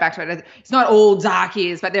 sorry to go back to it, it's not all dark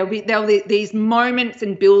years, but there'll be these moments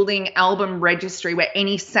in building album registry where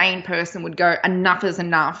any sane person would go, enough is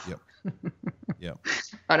enough. Yep.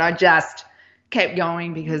 But I just kept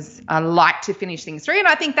going because I like to finish things through, and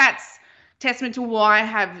I think that's testament to why I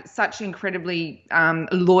have such incredibly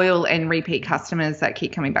loyal and repeat customers that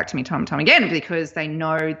keep coming back to me time and time again, because they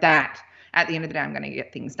know that at the end of the day, I'm going to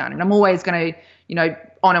get things done. And I'm always going to, you know,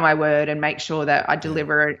 honor my word and make sure that I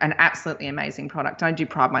deliver an absolutely amazing product. And I do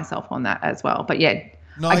pride myself on that as well. But yeah,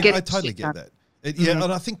 no, I totally get that. And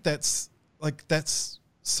I think that's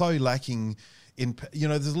so lacking in, you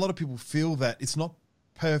know, there's a lot of people feel that it's not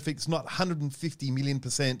perfect. It's not 150 million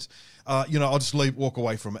 %. You know, I'll just walk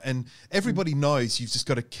away from it. And everybody knows you've just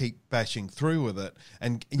got to keep bashing through with it.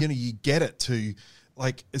 And, you know, you get it to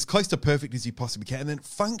like as close to perfect as you possibly can. And then it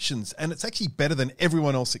functions. And it's actually better than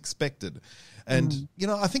everyone else expected. And, you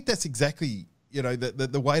know, I think that's exactly, you know,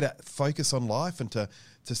 the way to focus on life and to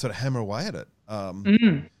sort of hammer away at it.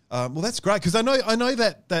 Well, that's great. Because I know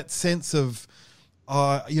that sense of,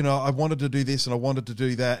 you know, I wanted to do this and I wanted to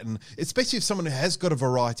do that. And especially if someone who has got a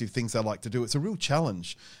variety of things they like to do, it's a real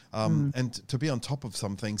challenge. And to be on top of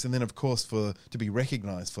some things. And then, of course, to be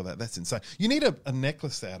recognised for that, that's insane. You need a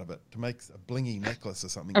necklace out of it to make a blingy necklace or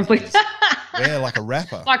something. Yeah, like a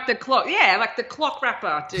wrapper. Like the clock. Yeah, like the clock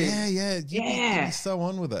wrapper, dude. Yeah. You'd be so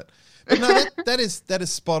on with it. But no, that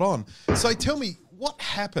is spot on. So tell me, what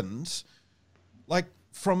happened, like,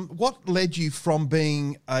 what led you from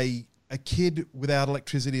being a kid without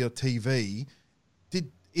electricity or TV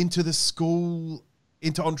into the school,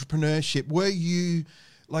 into entrepreneurship? Were you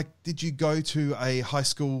did you go to a high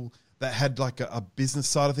school that had like a business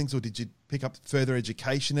side of things, or did you pick up further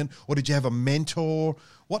education in, or did you have a mentor?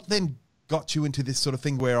 What then got you into this sort of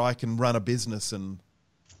thing where I can run a business? And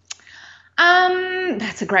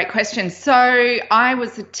that's a great question. So I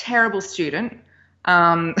was a terrible student.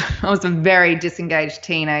 I was a very disengaged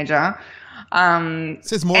teenager. It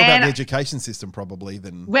says more about the education system probably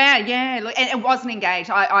than... Well, yeah, look, and it wasn't engaged.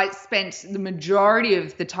 I spent the majority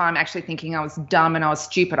of the time actually thinking I was dumb and I was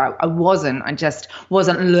stupid. I wasn't. I just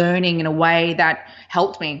wasn't learning in a way that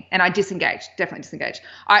helped me. And I disengaged, definitely disengaged.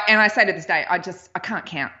 And I say to this day, I can't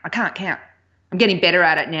count. I can't count. I'm getting better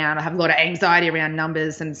at it now, and I have a lot of anxiety around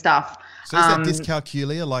numbers and stuff. So is that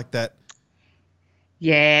dyscalculia, like that?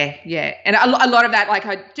 Yeah. And a lot of that,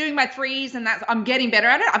 like doing my threes, and I'm getting better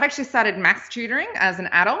at it. I've actually started maths tutoring as an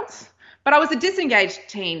adult, but I was a disengaged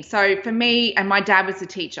teen. So for me, and my dad was a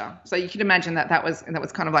teacher. So you can imagine that was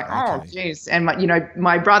kind of like, oh, geez. And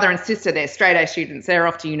my brother and sister, they're straight A students. They're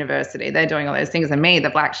off to university. They're doing all those things. And me, the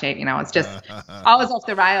black sheep, I was off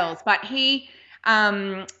the rails. But he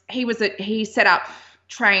set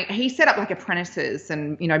up like apprentices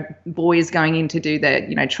and, boys going in to do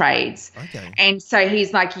the, trades. Okay. And so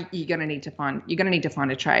he's like, you're going to need to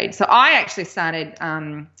find a trade. So I actually started,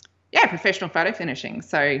 professional photo finishing.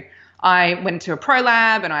 So I went to a pro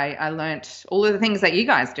lab and I learnt all of the things that you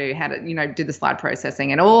guys do, how to, do the slide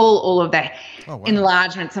processing and all of the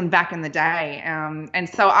enlargements on back in the day. And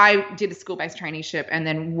so I did a school-based traineeship and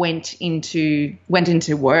then went into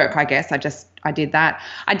work, I guess. I did that.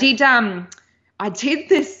 I did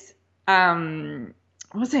this, what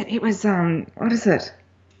was it? It was, what is it?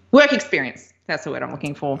 Work experience. That's the word I'm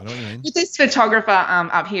looking for. I know what you mean. With this photographer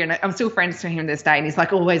up here, and I'm still friends to him this day, and he's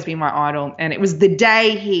like always been my idol. And it was the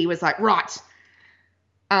day he was like, right,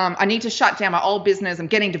 I need to shut down my old business. I'm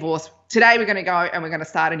getting divorced. Today we're going to go and we're going to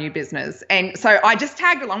start a new business. And so I just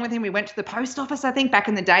tagged along with him. We went to the post office, I think, back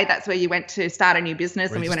in the day. That's where you went to start a new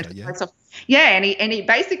business. And we went into the post office. Yeah, and he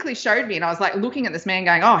basically showed me, and I was like looking at this man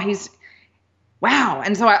going, oh, he's wow.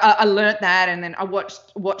 And so I learnt that, and then I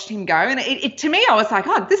watched him go. And it to me, I was like,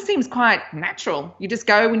 oh, this seems quite natural. You just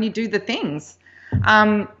go when you do the things.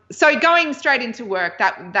 So going straight into work,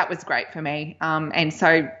 that was great for me. And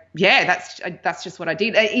so, yeah, that's just what I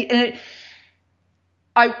did.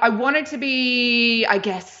 I wanted to be, I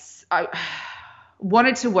guess, I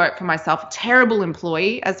wanted to work for myself. Terrible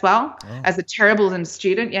employee as well, as a terrible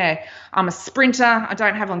student. Yeah, I'm a sprinter. I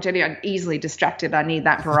don't have longevity. I'm easily distracted. I need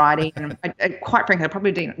that variety. And quite frankly, I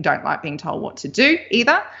probably don't like being told what to do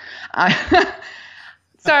either.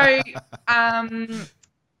 So I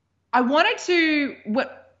wanted to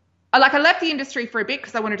I left the industry for a bit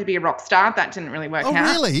because I wanted to be a rock star. That didn't really work out.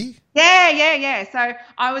 Oh, really? Yeah. So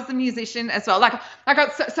I was a musician as well.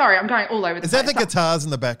 Sorry, I'm going all over the place. Is that the guitars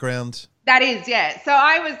in the background? That is, yeah. So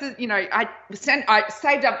I was, I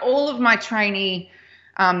saved up all of my trainee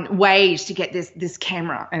wage to get this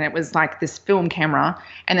camera, and it was like this film camera.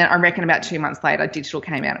 And then I reckon about 2 months later, digital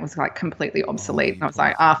came out. It was like completely obsolete. And I was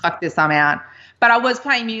like, fuck this, I'm out. But I was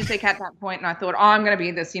playing music at that point, and I thought, I'm going to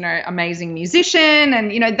be this, amazing musician.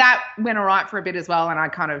 And, that went all right for a bit as well. And I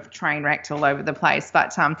kind of train wrecked all over the place.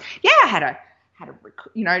 But, yeah, I had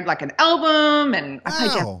like an album, and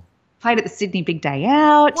I played at the Sydney Big Day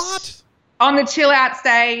Out. What? On the Chill Out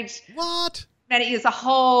stage. What? And it is a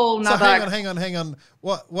whole nother. So hang on.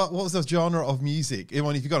 What was the genre of music? If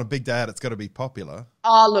you've got a big day out, it's got to be popular.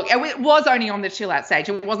 Oh, look, it was only on the Chill Out stage.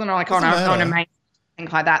 It wasn't like on a main thing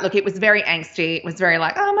like that. Look, it was very angsty. It was very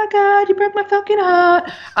like, oh my God, you broke my fucking heart.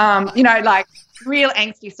 Like real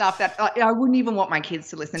angsty stuff that I wouldn't even want my kids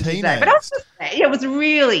to listen to today. But it was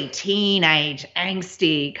really teenage,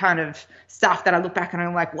 angsty kind of stuff that I look back and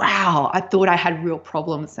I'm like, wow, I thought I had real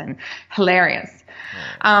problems, and hilarious.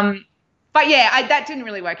 Oh. But yeah, that didn't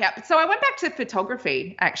really work out. But so I went back to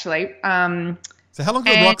photography actually. So how long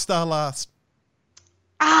did Rockstar last?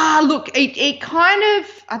 Look, it kind of,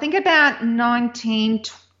 I think about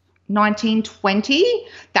 1920,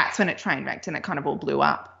 that's when it train wrecked and it kind of all blew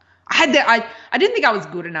up. I didn't think I was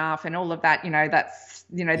good enough and all of that, that's,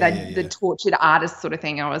 the tortured artist sort of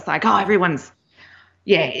thing. I was like, everyone's,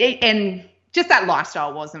 and just that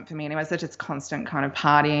lifestyle wasn't for me anyway. So just constant kind of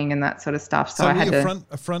partying and that sort of stuff. So I had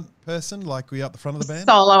a front person, like were you at the front of the band?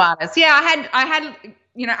 Solo artist. Yeah, I had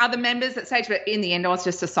other members at stage, but in the end I was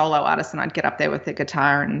just a solo artist, and I'd get up there with the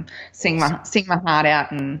guitar and sing my heart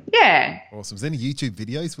out, and yeah. Awesome. Is there any YouTube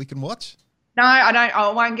videos we can watch? No, I don't.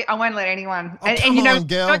 I won't let anyone. Oh, come on,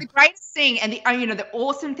 girl. The greatest thing and the the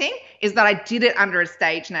awesome thing is that I did it under a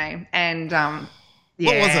stage name, and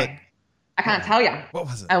What was it? I can't tell you. What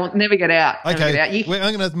was it? I will never get out. Okay, I'm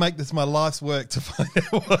going to make this my life's work to find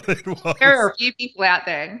out what it was. There are a few people out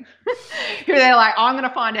there who they're like, I'm going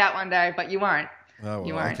to find out one day, but you won't. Oh, well,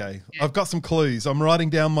 you won't. Okay. Yeah. I've got some clues. I'm writing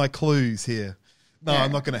down my clues here. No,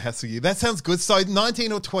 I'm not going to hassle you. That sounds good. So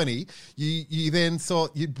 19 or 20, you then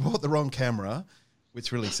thought you bought the wrong camera,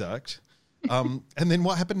 which really sucked. And then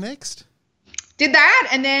what happened next? Did that,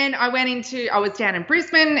 and then I was down in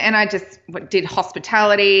Brisbane, and I just did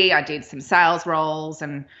hospitality. I did some sales roles,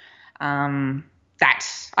 and that,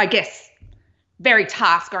 I guess, very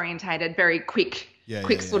task orientated, very quick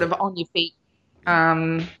sort of on your feet.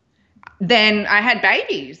 Then I had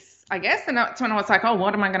babies, I guess, and that's when I was like, oh,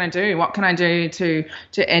 what am I going to do? What can I do to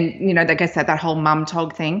and I guess that whole mum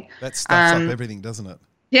tog thing. That stuffs up everything, doesn't it?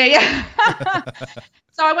 Yeah.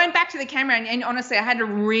 So I went back to the camera, and honestly, I had to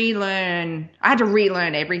relearn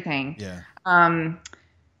everything. Yeah.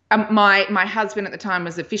 My husband at the time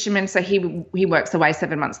was a fisherman, so he works away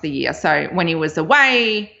 7 months of the year. So when he was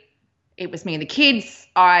away, it was me and the kids.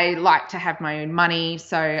 I like to have my own money,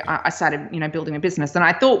 so I started, building a business. And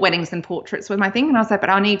I thought weddings and portraits were my thing, and I was like, but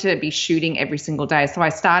I need to be shooting every single day. So I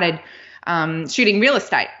started shooting real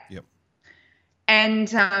estate. Yep.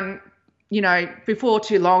 And before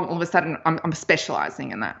too long, all of a sudden, I'm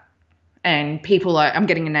specializing in that. And I'm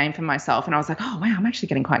getting a name for myself. And I was like, oh, wow, I'm actually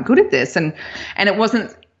getting quite good at this. And it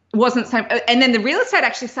wasn't wasn't so. And then the real estate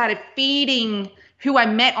actually started feeding who I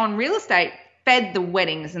met on real estate, fed the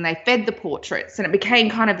weddings and they fed the portraits, and it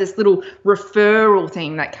became kind of this little referral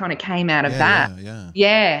thing that kind of came out of that.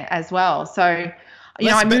 Yeah, as well. So,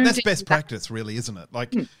 that's best practice, really, isn't it?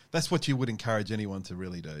 Like that's what you would encourage anyone to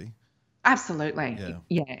really do. Absolutely.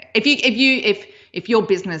 Yeah. If your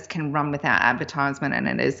business can run without advertisement and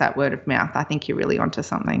it is that word of mouth, I think you're really onto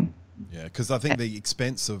something. Yeah, because I think the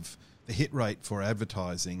expense of the hit rate for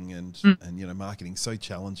advertising and marketing is so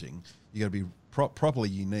challenging. You got to be properly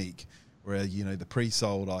unique. Where the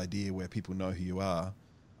pre-sold idea where people know who you are,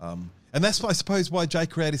 and that's I suppose why J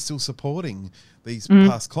Create is still supporting these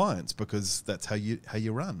past clients, because that's how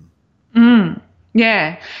you run.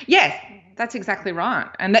 Yeah. Yes, that's exactly right.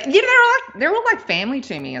 And they're all like family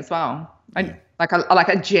to me as well.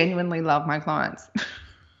 I genuinely love my clients.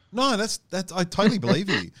 No, that's I totally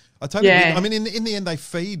believe you. I totally believe, I mean, in the end, they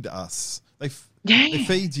feed us. They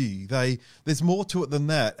feed you. There's more to it than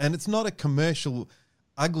that, and it's not a commercial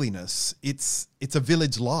ugliness. It's a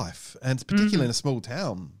village life, and particularly in a small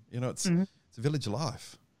town, it's a village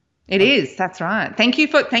life. It is. That's right.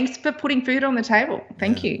 Thanks for putting food on the table.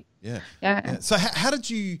 Thank you. Yeah. So how did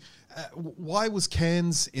you? Why was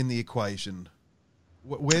Cairns in the equation?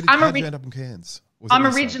 How did you end up in Cairns? I'm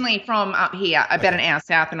originally from up here, about an hour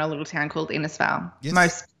south, in a little town called Innisfail.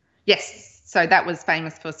 Yes. So that was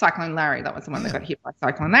famous for Cyclone Larry. That was the one that got hit by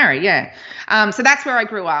Cyclone Larry, so that's where I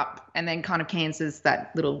grew up, and then kind of Cairns is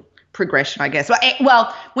that little progression, I guess.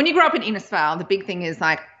 Well, when you grow up in Innisfail, the big thing is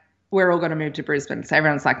like, we're all going to move to Brisbane. So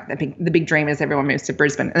everyone's like, the big dream is everyone moves to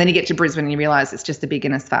Brisbane. And then you get to Brisbane and you realise it's just a big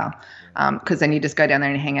Innisfail, because then you just go down there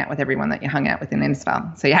and hang out with everyone that you hung out with in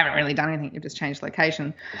Innisfail. So you haven't really done anything. You've just changed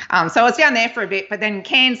location. So I was down there for a bit, but then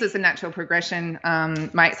Cairns is a natural progression.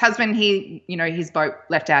 My ex-husband, his boat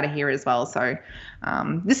left out of here as well. So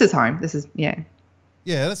this is home. Yeah,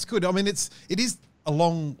 that's good. I mean, it is a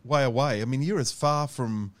long way away. I mean, you're as far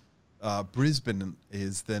from Brisbane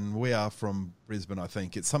is than we are from Brisbane, I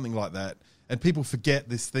think. It's something like that. And people forget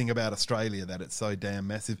this thing about Australia, that it's so damn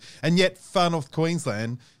massive. And yet Far North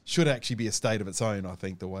Queensland should actually be a state of its own, I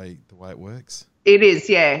think, the way it works. It is,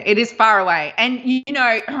 yeah. It is far away. And,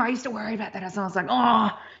 I used to worry about that as well. I was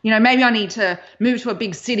like, maybe I need to move to a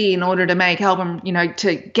big city in order to make album,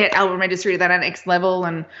 to get album registry to that next level.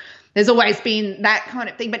 And there's always been that kind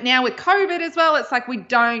of thing. But now with COVID as well, it's like it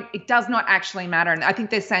does not actually matter. And I think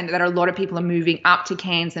they're saying that a lot of people are moving up to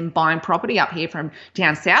Cairns and buying property up here from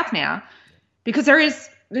down south now, because there's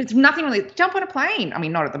nothing really. Jump on a plane. I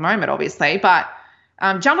mean, not at the moment, obviously, but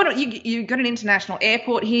jump on it. You've got an international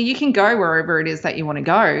airport here. You can go wherever it is that you want to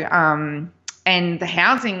go. And the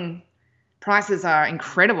housing prices are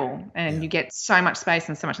incredible, and you get so much space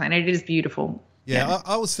and so much land. It is beautiful. Yeah,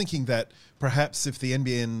 I was thinking that perhaps if the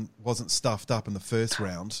NBN wasn't stuffed up in the first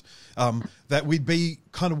round, that we'd be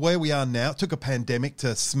kind of where we are now. It took a pandemic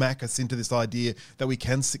to smack us into this idea that we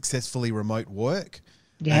can successfully remote work.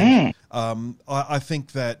 Yeah. And, I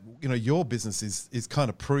think that, your business is kind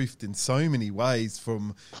of proofed in so many ways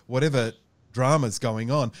from whatever drama's going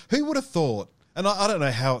on. Who would have thought, and I don't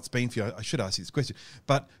know how it's been for you, I should ask you this question,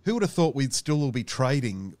 but who would have thought we'd still all be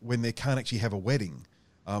trading when they can't actually have a wedding?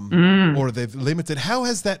 Or they've limited. How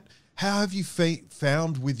have you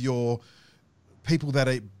found with your people that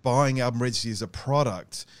are buying album registry as a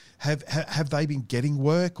product? Have they been getting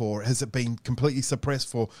work, or has it been completely suppressed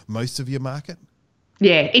for most of your market?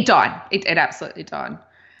 Yeah, it died. It absolutely died.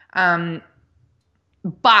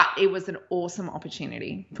 But it was an awesome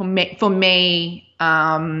opportunity for me.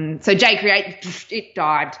 So J Create, it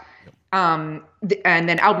died. And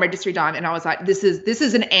then album registry died, and I was like, this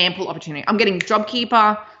is an ample opportunity. I'm getting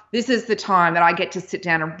JobKeeper. This is the time that I get to sit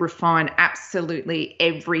down and refine absolutely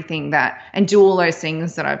everything and do all those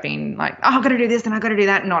things that I've been like, I've got to do this and I've got to do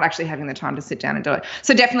that, and not actually having the time to sit down and do it.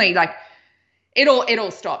 So definitely, like, it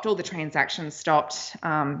all stopped. All the transactions stopped,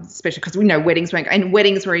 especially because we know weddings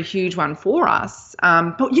were a huge one for us.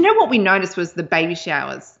 But what we noticed was the baby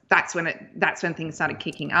showers. That's when things started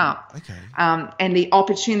kicking up. Okay. And the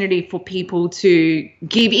opportunity for people to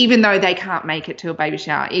give, even though they can't make it to a baby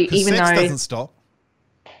shower, even sex though doesn't stop.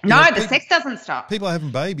 Sex doesn't stop. People are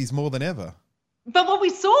having babies more than ever. But what we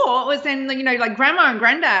saw was then, like grandma and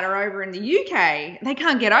granddad are over in the UK. They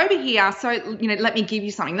can't get over here. So, let me give you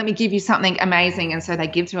something. Let me give you something amazing. And so they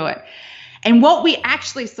give to it. And what we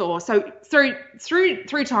actually saw, so through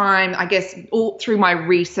time, I guess, all through my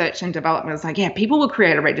research and development, it's like, people will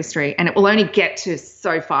create a registry and it will only get to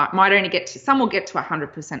so far. Some will get to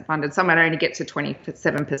 100% funded, some might only get to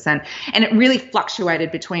 27%. And it really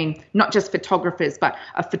fluctuated between not just photographers, but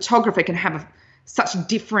a photographer can have such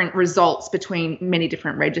different results between many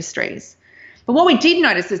different registries. But what we did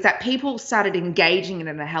notice is that people started engaging in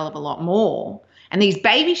it a hell of a lot more. And these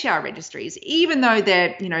baby shower registries, even though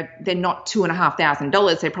they're not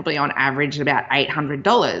 $2,500, they're probably on average about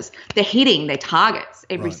 $800. They're hitting their targets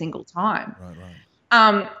every single time.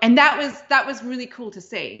 Right. And that was really cool to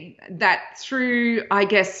see that through, I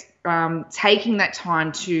guess, taking that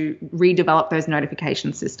time to redevelop those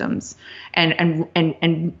notification systems and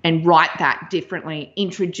write that differently,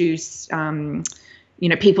 introduce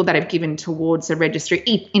people that have given towards a registry,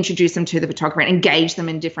 introduce them to the photographer and engage them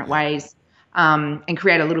in different ways, and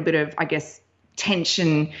create a little bit of, I guess,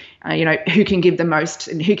 tension, who can give the most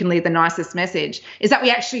and who can leave the nicest message, is that we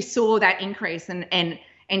actually saw that increase. And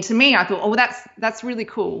to me, I thought, oh, well, that's really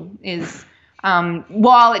cool, is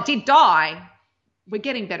while it did die, we're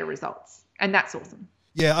getting better results, and that's awesome.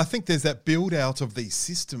 Yeah, I think there's that build out of these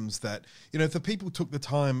systems that, if the people took the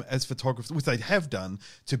time as photographers, which they have done,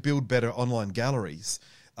 to build better online galleries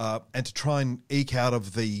and to try and eke out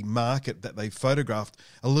of the market that they photographed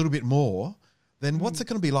a little bit more, then what's it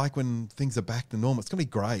going to be like when things are back to normal? It's going to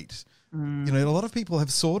be great. A lot of people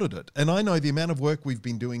have sorted it. And I know the amount of work we've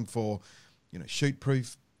been doing for,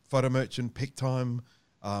 Shootproof, Photo Merchant, PicTime,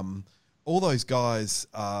 all those guys,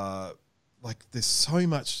 there's so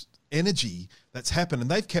much energy that's happened, and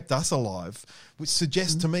they've kept us alive, which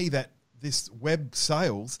suggests to me that this web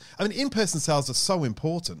sales, in-person sales are so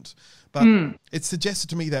important, but it suggested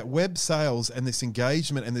to me that web sales and this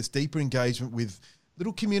engagement and this deeper engagement with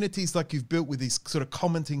little communities like you've built with this sort of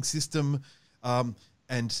commenting system, and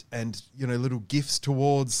little gifts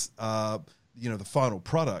towards the final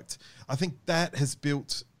product, I think that has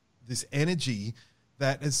built this energy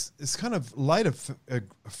that is kind of laid a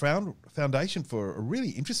foundation for a really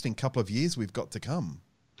interesting couple of years we've got to come.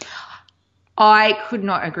 I could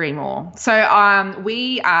not agree more. So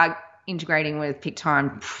we are integrating with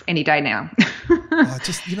PicTime any day now. They are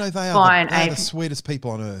the sweetest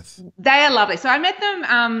people on earth. They are lovely. So I met them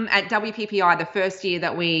at WPPI the first year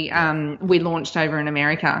that we launched over in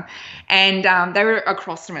America, and they were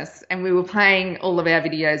across from us, and we were playing all of our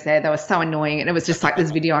videos there. They were so annoying, and it was just like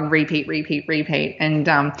this video on repeat.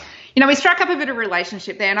 And we struck up a bit of a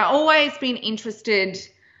relationship there, and I've always been interested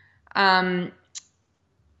of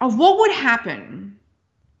what would happen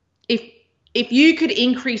if you could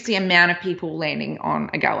increase the amount of people landing on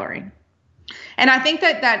a gallery. And I think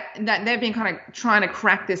that they've been kind of trying to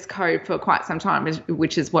crack this code for quite some time,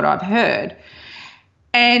 which is what I've heard.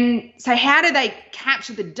 And so how do they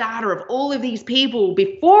capture the data of all of these people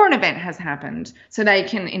before an event has happened so they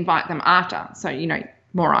can invite them after? So,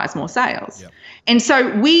 more eyes, more sales. Yep. And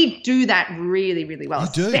so we do that really, really well.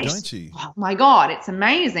 You do, don't you? Oh, my God, it's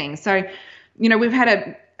amazing. So, we've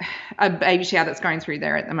had a baby shower that's going through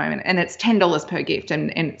there at the moment, and it's $10 per gift,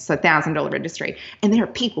 and it's a $1,000 registry, and there are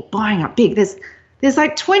people buying up big. There's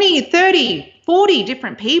like 20, 30, 40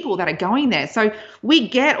 different people that are going there. So we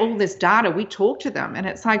get all this data, we talk to them, and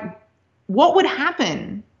it's like, what would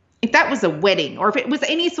happen if that was a wedding or if it was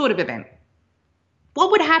any sort of event? What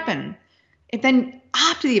would happen if then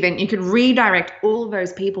after the event you could redirect all of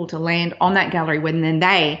those people to land on that gallery when then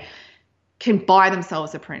they can buy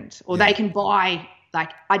themselves a print, or they can buy,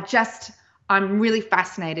 I'm really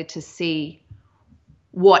fascinated to see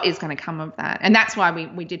what is going to come of that. And that's why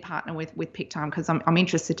we did partner with PicTime, because I'm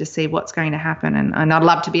interested to see what's going to happen. And I'd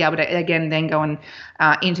love to be able to, again, then go and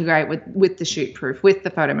integrate with the Shootproof, with the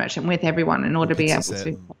Photo Merchant, with everyone in order to be able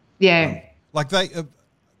to. Yeah. They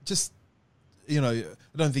just, I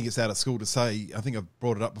don't think it's out of school to say, I think I've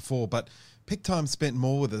brought it up before, but PicTime spent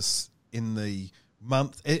more with us in the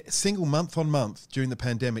single month on month during the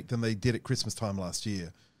pandemic than they did at Christmas time last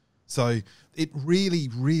year. So it really,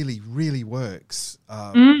 really, really works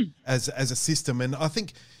as a system. And I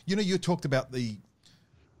think, you talked about the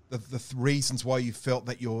reasons why you felt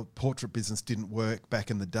that your portrait business didn't work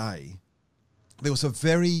back in the day. There was a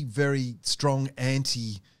very, very strong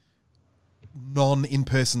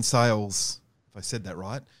non-in-person sales, if I said that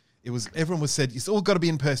right. Everyone said, it's all got to be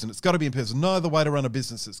in person. It's got to be in person. No other way to run a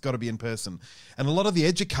business. It's got to be in person. And a lot of the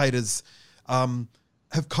educators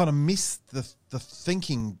have kind of missed the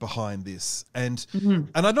thinking behind this. And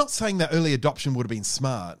I'm not saying that early adoption would have been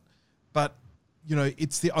smart, but,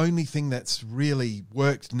 it's the only thing that's really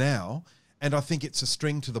worked now. And I think it's a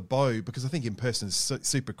string to the bow, because I think in person is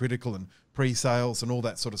super critical, and pre-sales and all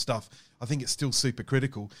that sort of stuff. I think it's still super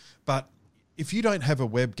critical. But if you don't have a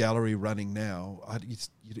web gallery running now,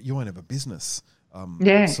 you won't have a business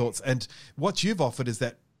of sorts. And what you've offered is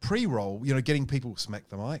that pre-roll, getting people smack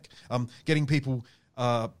the mic, getting people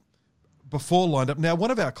before lined up. Now,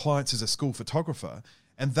 one of our clients is a school photographer,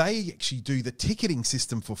 and they actually do the ticketing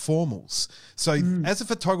system for formals. So as a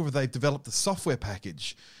photographer, they've developed a software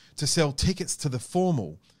package to sell tickets to the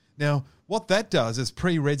formal. Now, what that does is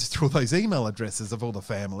pre-register all those email addresses of all the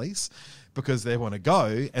families because they want to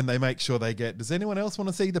go, and they make sure they get, does anyone else want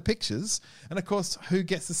to see the pictures? And of course, who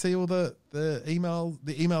gets to see all the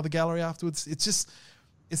gallery afterwards? It's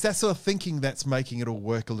that sort of thinking that's making it all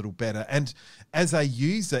work a little better. And as a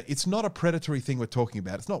user, it's not a predatory thing we're talking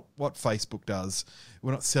about. It's not what Facebook does.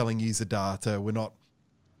 We're not selling user data. We're not,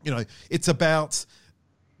 it's about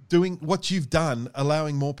doing what you've done,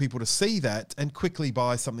 allowing more people to see that and quickly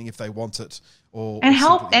buy something if they want it. And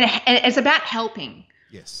it's about helping.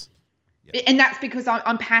 Yes. Yep. And that's because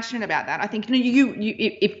I'm passionate about that. I think if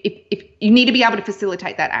you need to be able to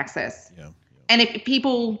facilitate that access. Yeah. And if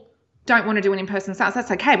people don't want to do an in-person sales,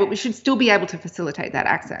 that's okay, but we should still be able to facilitate that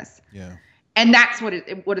access. Yeah. And that's what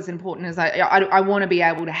is important is I want to be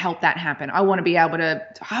able to help that happen. I want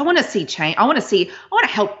to see change. I want to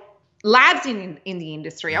help labs in the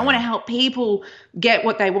industry. I want to help people get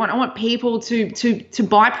what they want. I want people to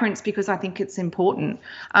buy prints because I think it's important.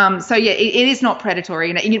 So yeah, it is not predatory,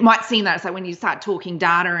 and you might seem that it's like when you start talking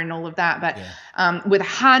data and all of that, but with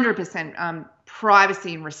 100%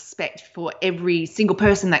 privacy and respect for every single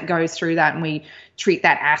person that goes through that, and we treat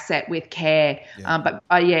that asset with care. But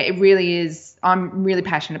it really is. I'm really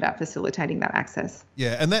passionate about facilitating that access.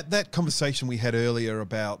 Yeah, and that conversation we had earlier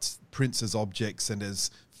about prints as objects and as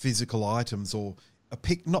physical items, or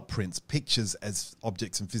not prints, pictures as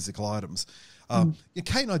objects and physical items.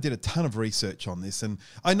 Kate and I did a ton of research on this, and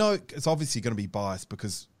I know it's obviously going to be biased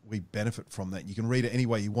because we benefit from that. You can read it any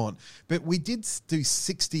way you want, but we did do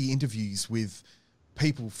 60 interviews with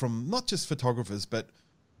people from not just photographers, but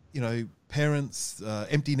parents,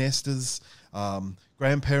 empty nesters,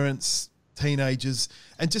 grandparents, teenagers,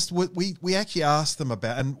 and just we actually asked them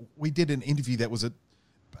about, and we did an interview that was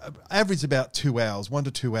average about 2 hours. 1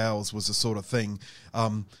 to 2 hours was the sort of thing.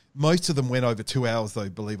 Most of them went over 2 hours, though,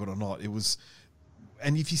 believe it or not. It was,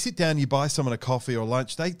 and if you sit down and you buy someone a coffee or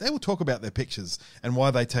lunch, they will talk about their pictures and why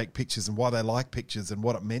they take pictures and why they like pictures and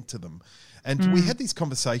what it meant to them. And we had these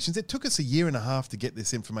conversations. It took us a year and a half to get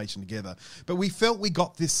this information together, but we felt we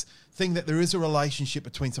got this thing that there is a relationship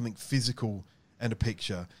between something physical and a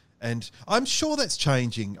picture. And I'm sure that's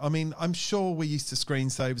changing. I mean, I'm sure we're used to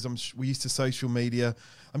screensavers. We're used to social media.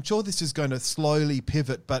 I'm sure this is going to slowly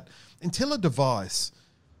pivot. But until a device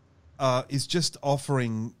is just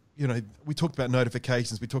offering, we talked about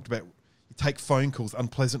notifications. We talked about you take phone calls,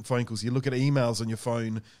 unpleasant phone calls. You look at emails on your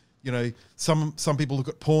phone. Some people look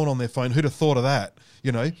at porn on their phone. Who'd have thought of that?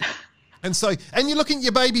 And you're looking at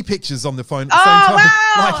your baby pictures on the phone at the same time.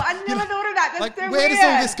 Wow! I never thought of that. That's so where weird. does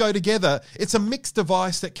all this go together? It's a mixed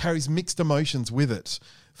device that carries mixed emotions with it.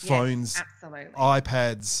 Phones, yes, absolutely.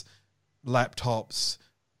 iPads, laptops,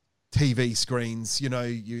 TV screens. You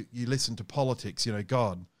listen to politics.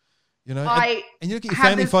 God. And you look at your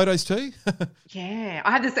family photos too. Yeah,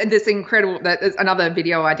 I have this incredible. There's another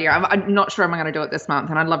video idea. I'm not sure I'm going to do it this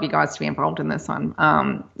month, and I'd love you guys to be involved in this one.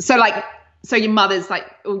 So your mother's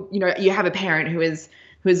you have a parent who is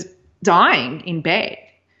dying in bed,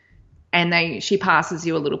 and she passes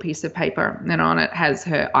you a little piece of paper, and on it has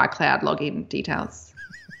her iCloud login details.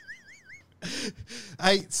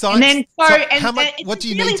 Hey, what do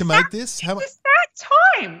you need to make this? It's a sad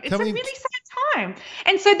time. It's a really sad time.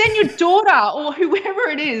 And so then your daughter or whoever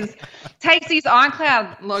it is takes these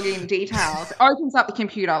iCloud login details, opens up the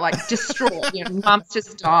computer distraught. Mum's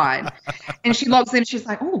just died, and she logs in. She's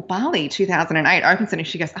like, "Oh, Bali, 2008." Opens it and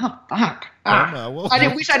she goes, "Oh, fuck." I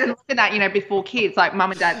wish I didn't look at that. Before kids,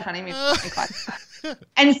 mum and dad telling me.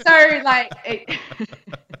 And so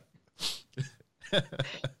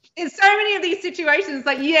in so many of these situations,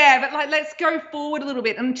 but let's go forward a little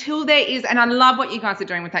bit until there is, and I love what you guys are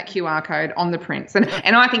doing with that QR code on the prints. And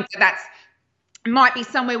I think that's might be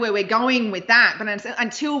somewhere where we're going with that. But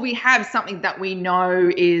until we have something that we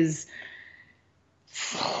know is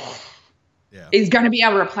going to be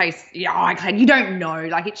able to replace iCloud, you don't know.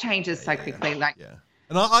 It changes so quickly. And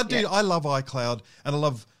I love iCloud, and I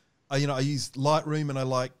love, I use Lightroom, and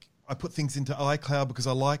I put things into iCloud because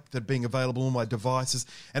I like that being available on my devices,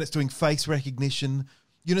 and it's doing face recognition.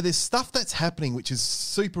 There's stuff that's happening which is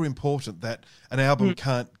super important that an album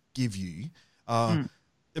can't give you.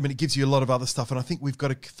 It gives you a lot of other stuff, and I think we've got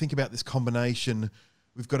to think about this combination.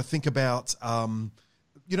 We've got to think about,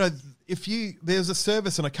 there's a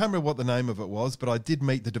service, and I can't remember what the name of it was, but I did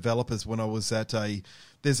meet the developers when I was at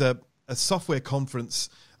there's a software conference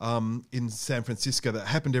in San Francisco that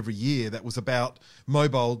happened every year that was about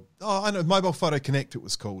Mobile Photo Connect it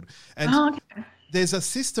was called. And there's a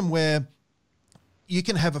system where you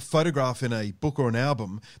can have a photograph in a book or an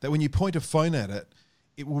album that when you point a phone at it,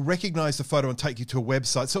 it will recognize the photo and take you to a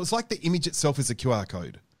website. So it's like the image itself is a QR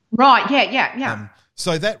code. Right. Yeah.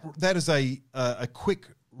 So that is a quick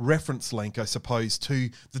reference link, I suppose, to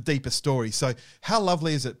the deeper story. So how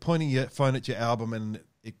lovely is it pointing your phone at your album and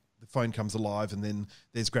the phone comes alive, and then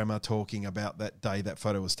there's Grandma talking about that day that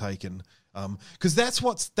photo was taken. Because that's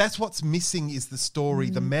what's missing is the story,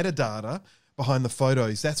 the metadata behind the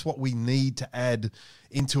photos. That's what we need to add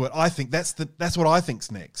into it. I think that's what I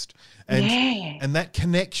think's next. And that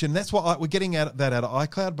connection, that's what we're getting out of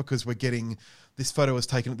iCloud, because we're getting this photo was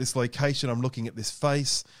taken at this location. I'm looking at this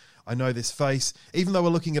face. I know this face. Even though we're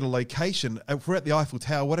looking at a location, if we're at the Eiffel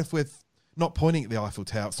Tower, what if we're not pointing at the Eiffel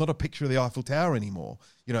Tower? It's not a picture of the Eiffel Tower anymore.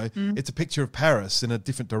 It's a picture of Paris in a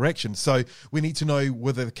different direction. So we need to know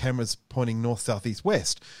whether the camera's pointing north, south, east,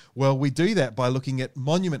 west. Well, we do that by looking at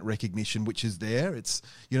monument recognition, which is there. It's,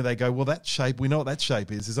 they go, well, that shape, we know what that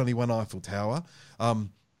shape is. There's only one Eiffel Tower.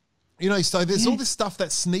 So there's all this stuff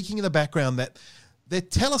that's sneaking in the background that they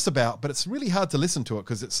tell us about, but it's really hard to listen to it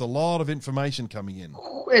because it's a lot of information coming in.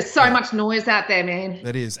 There's so much noise out there, man.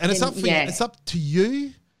 That is. And it's up for you. It's up to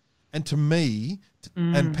you and to me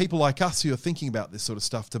and people like us who are thinking about this sort of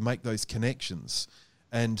stuff to make those connections.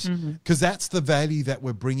 And because that's the value that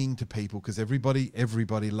we're bringing to people, because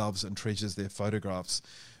everybody loves and treasures their photographs.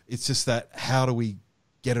 It's just that how do we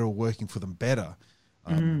get it all working for them better?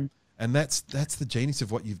 And that's the genius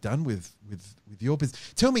of what you've done with your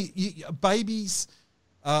business. Tell me, babies,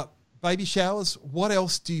 baby showers, what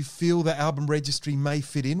else do you feel the album registry may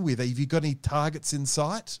fit in with? Have you got any targets in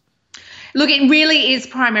sight? Look, it really is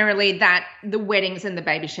primarily that the weddings and the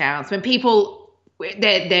baby showers. When people,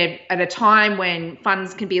 they're at a time when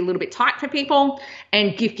funds can be a little bit tight for people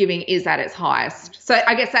and gift giving is at its highest. So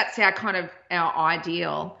I guess that's our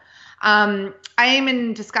ideal. I am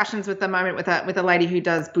in discussions at the moment with a lady who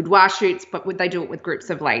does boudoir shoots, but they do it with groups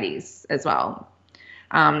of ladies as well.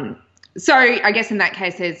 So I guess in that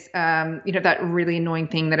case, there's that really annoying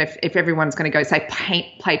thing that if everyone's going to go say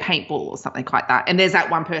play paintball or something like that, and there's that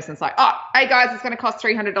one person's like, oh, hey guys, it's going to cost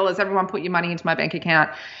 $300. Everyone put your money into my bank account,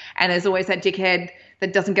 and there's always that dickhead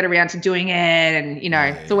that doesn't get around to doing it, and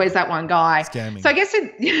it's always that one guy. Scamming. So I guess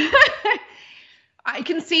I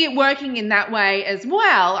can see it working in that way as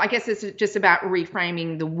well. I guess it's just about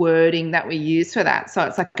reframing the wording that we use for that. So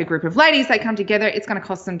it's like a group of ladies, they come together, it's going to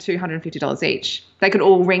cost them $250 each. They could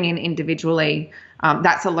all ring in individually.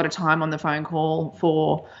 That's a lot of time on the phone call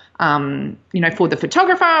for the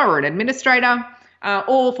photographer or an administrator,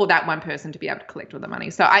 or for that one person to be able to collect all the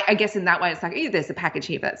money. So I guess in that way, it's like, there's a package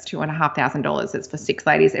here that's $2,500. It's for 6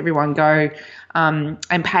 ladies. Everyone go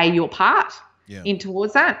and pay your part in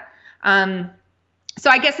towards that. So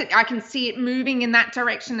I guess I can see it moving in that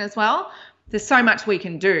direction as well. There's so much we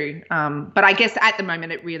can do. But I guess at the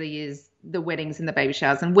moment it really is the weddings and the baby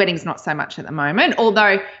showers, and weddings not so much at the moment,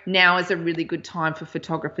 although now is a really good time for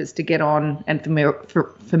photographers to get on and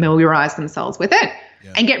familiarize themselves with it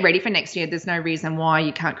and get ready for next year. There's no reason why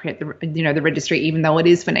you can't create the registry, even though it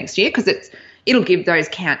is for next year, because it'll give those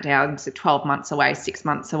countdowns at 12 months away, 6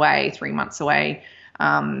 months away, 3 months away,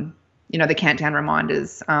 the countdown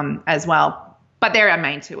reminders as well. But they're our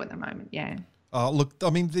main two at the moment, yeah. Look, I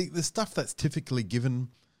mean, the stuff that's typically given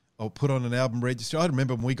or put on an album registry, I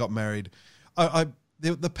remember when we got married,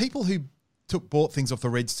 the people who bought things off the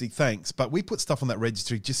registry, thanks, but we put stuff on that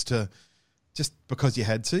registry just because you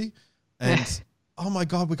had to. And, oh, my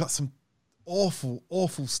God, we got some awful,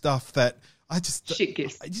 awful stuff that shit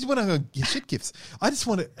gifts. I just want to go shit gifts. I just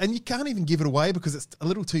want to, and you can't even give it away because it's a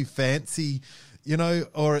little too fancy,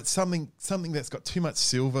 or it's something that's got too much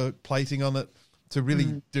silver plating on it to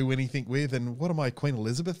really do anything with. And what am I, Queen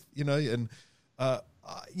Elizabeth, and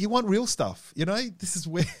you want real stuff, this is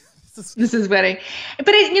where this is wedding. But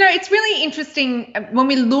it's really interesting when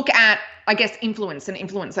we look at, I guess, influence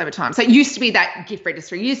over time. So it used to be that gift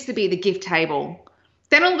registry, used to be the gift table.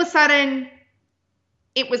 Then all of a sudden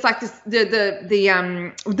it was like this,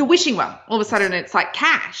 the wishing well. All of a sudden it's like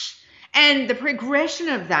cash, and the progression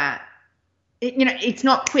of that, it's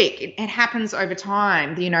not quick. It happens over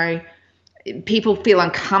time. People feel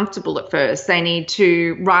uncomfortable at first. They need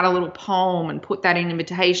to write a little poem and put that in an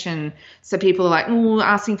invitation. So people are like, oh,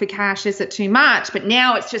 asking for cash, is it too much? But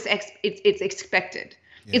now it's just, it's expected.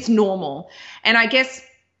 Yeah. It's normal. And I guess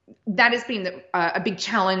that has been a big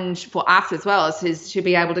challenge for us as well, is to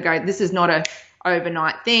be able to go, this is not a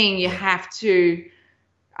overnight thing. You have to,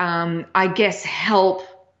 I guess, help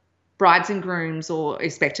brides and grooms or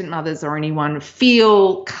expectant mothers or anyone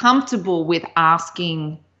feel comfortable with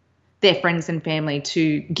asking their friends and family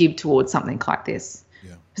to give towards something like this.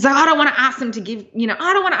 Yeah. It's like, I don't want to ask them to give, I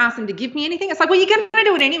don't want to ask them to give me anything. It's like, well, you're going to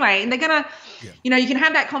do it anyway. And they're going to, you can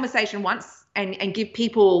have that conversation once and give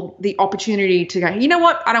people the opportunity to go, you know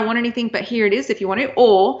what, I don't want anything, but here it is if you want it.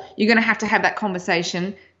 Or you're going to have that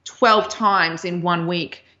conversation 12 times in 1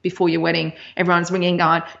 week before your wedding. Everyone's ringing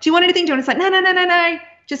going, do you want anything? Do you want to say, no.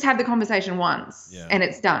 Just have the conversation once and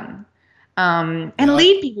it's done. And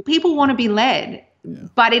lead people. People want to be led. Yeah.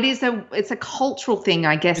 But it's a cultural thing,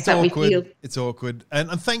 I guess, we feel. It's awkward. And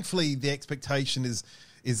thankfully the expectation is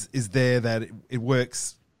there that it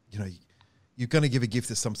works. You know, you're going to give a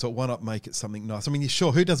gift of some sort. Why not make it something nice? I mean,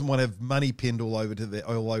 sure, who doesn't want to have money pinned all over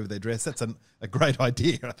their dress? That's a great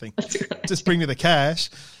idea, I think. Just bring me the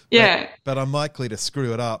cash. Yeah. But I'm likely to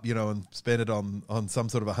screw it up, you know, and spend it on some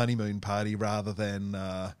sort of a honeymoon party rather than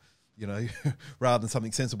rather than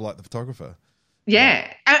something sensible like the photographer.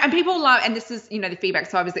 Yeah. And people love, and this is, you know, the feedback.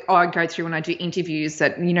 So obviously I go through when I do interviews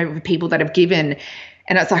that, you know, with people that have given,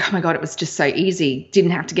 and it's like, oh my God, it was just so easy. Didn't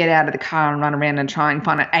have to get out of the car and run around and try and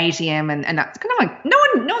find an ATM. And that's kind of like, no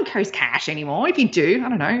one carries cash anymore. If you do, I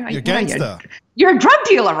don't know. You're a gangster. You're a drug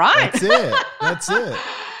dealer, right? That's it.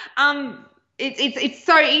 It's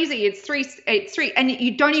so easy. It's three, and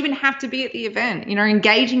you don't even have to be at the event. You know,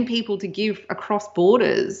 engaging people to give across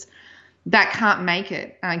borders that can't make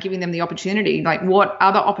it, giving them the opportunity. Like, what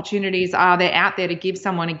other opportunities are there out there to give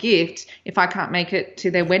someone a gift if I can't make it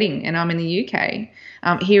to their wedding and I'm in the UK?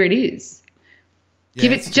 Here it is. Yeah,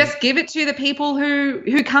 give it to the people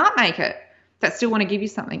who can't make it that still want to give you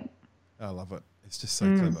something. I love it. It's just so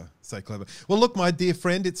clever, so clever. Well, look, my dear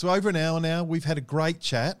friend, it's over an hour now. We've had a great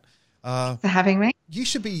chat. For having me. You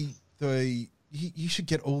should be you should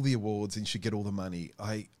get all the awards and you should get all the money.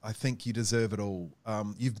 I think you deserve it all.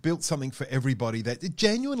 You've built something for everybody that it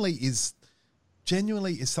genuinely is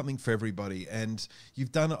something for everybody, and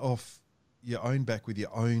you've done it off your own back with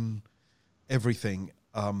your own everything.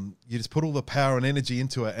 You just put all the power and energy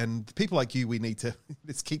into it, and people like you, we need to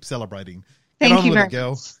just keep celebrating. Thank you very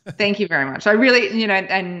much. Thank you very much. I really, you know,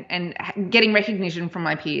 and getting recognition from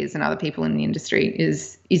my peers and other people in the industry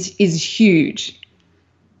is huge.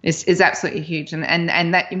 Is absolutely huge. And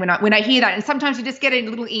that when I hear that, and sometimes you just get a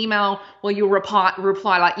little email or you'll reply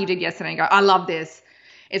like you did yesterday and go, I love this.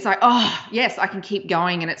 It's like, oh yes, I can keep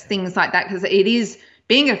going. And it's things like that, because it is,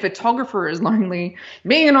 being a photographer is lonely.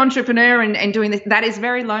 Being an entrepreneur and doing this, that is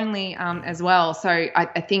very lonely as well. So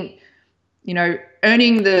I think, you know,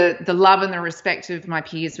 earning the love and the respect of my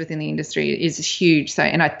peers within the industry is huge. So,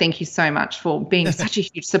 and I thank you so much for being such a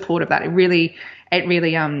huge support of that. It really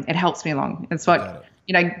it helps me along. It's what,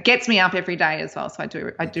 you know, gets me up every day as well. So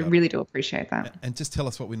I really do appreciate that. And just tell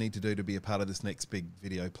us what we need to do to be a part of this next big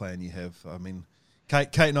video plan you have. I mean,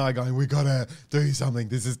 Kate and I are going, we got to do something.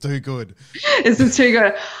 This is too good. This is too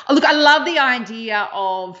good. Look, I love the idea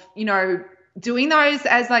of, you know, doing those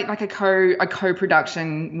as like a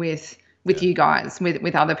co-production with you guys,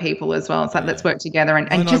 with other people as well. It's like, let's work together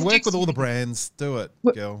and just work with all the brands. Do it,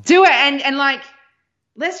 girl. Do it. And like,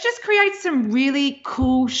 let's just create some really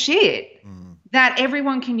cool shit that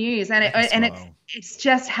everyone can use. And it's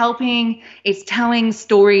just helping. It's telling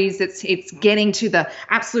stories. It's getting to the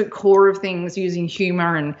absolute core of things using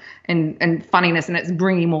humor and funniness, and it's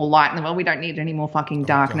bringing more light in the world. We don't need any more fucking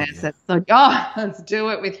darkness. God, yeah. It's like, let's do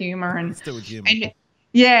it with humor. And let's do it with humor.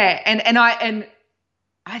 And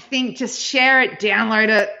I think just share it, download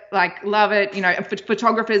it, like, love it. You know,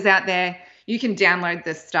 photographers out there, you can download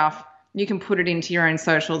this stuff. You can put it into your own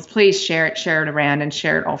socials. Please share it around and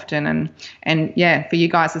share it often. And yeah, for you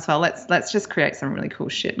guys as well, let's just create some really cool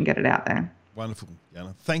shit and get it out there. Wonderful,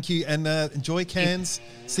 Jana. Thank you, and enjoy Cairns.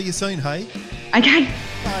 See you soon, hey? Okay.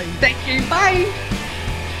 Bye. Thank you. Bye.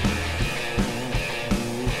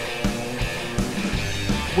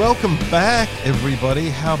 Welcome back, everybody.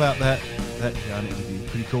 How about that Jana interview?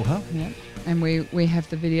 Pretty cool, huh? Yeah. And we have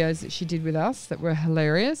the videos that she did with us that were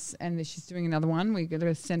hilarious, and she's doing another one. We're going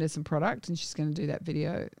to send her some product, and she's going to do that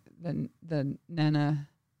video, the Nana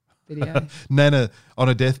video. Nana on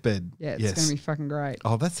a deathbed. Yeah, it's going to be fucking great.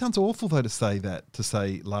 Oh, that sounds awful though,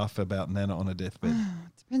 to laugh about Nana on a deathbed.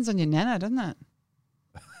 Depends on your Nana, doesn't it?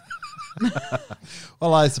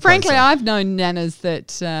 Well, I suppose. Frankly, I've known Nanas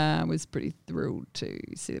that was pretty thrilled to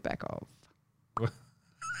see the back of.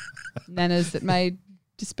 Nanas that made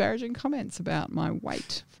disparaging comments about my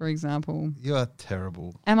weight, for example. You are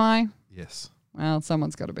terrible. Am I? Yes. Well,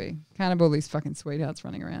 someone's got to be. Can't have all these fucking sweethearts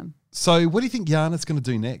running around. So what do you think Jana's going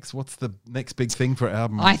to do next? What's the next big thing for her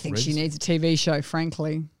album? I think she needs a TV show,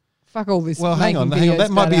 frankly. Fuck all this. Well, hang on.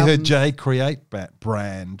 That might be her J Create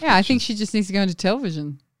brand. Yeah, I think she just needs to go into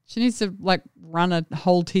television. She needs to like run a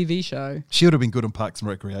whole TV show. She would have been good on Parks and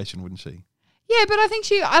Recreation, wouldn't she? Yeah, but I think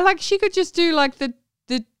she could just do like the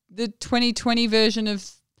 2020 version of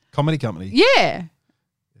Comedy Company. Yeah.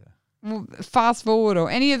 Fast Forward or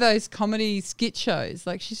any of those comedy skit shows.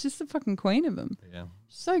 Like, she's just the fucking queen of them. Yeah.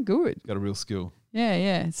 She's so good. Got a real skill. Yeah,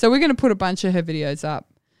 yeah. So we're going to put a bunch of her videos up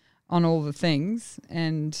on all the things,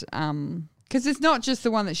 and because it's not just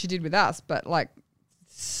the one that she did with us, but like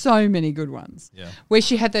so many good ones. Yeah. Where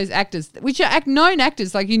she had those actors, which are known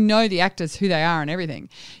actors, like the actors, who they are and everything.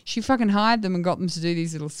 She fucking hired them and got them to do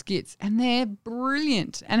these little skits, and they're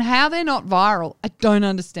brilliant. And how they're not viral, I don't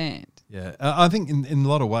understand. Yeah, I think in a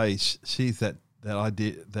lot of ways she's that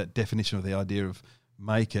idea, that definition of the idea of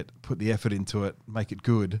make it, put the effort into it, make it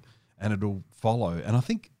good, and it'll follow. And I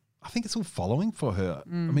think it's all following for her. I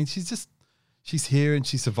mean, she's here and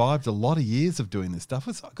she survived a lot of years of doing this stuff.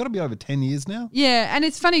 It's got to be over 10 years now. Yeah, and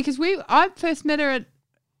it's funny because I first met her at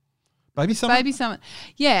Baby Summit.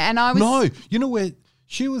 Yeah, and I was No, you know where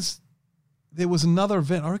she was. There was another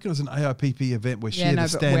event. I reckon it was an AIPP event where she had to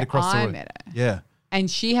stand across the road. met her. Yeah. And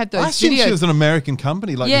she had those I assume videos. she was an American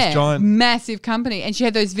company, like this giant. Massive company. And she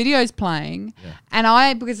had those videos playing. Yeah.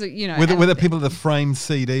 And because, you know. With the people with the framed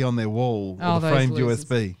CD on their wall or the framed losers.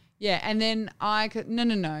 USB. Yeah. And then I could.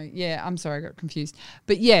 No. Yeah. I'm sorry. I got confused.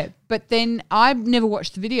 But yeah. But then I never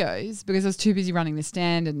watched the videos because I was too busy running the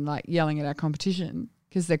stand and like yelling at our competition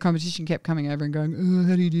because their competition kept coming over and going, oh,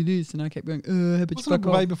 how do you do this? And I kept going, oh, how about you fuck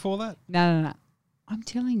off? Way before that? No. I'm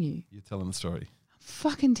telling you. You're telling the story.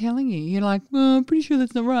 Fucking telling you. You're like, well, I'm pretty sure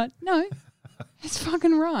that's not right. No, it's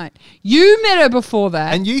fucking right. You met her before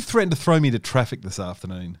that. And you threatened to throw me to traffic this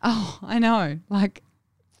afternoon. Oh, I know. Like,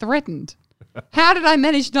 threatened. How did I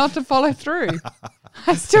manage not to follow through?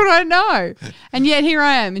 I still don't know. And yet here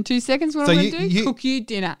I am. In 2 seconds, what am I going to do? Cook you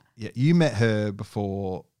dinner. Yeah, you met her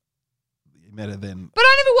before. You met her then. But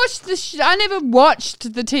I never watched I never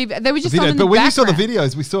watched the TV. They were just on in the But when you saw the background.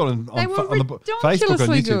 videos, we saw it on They were the Facebook,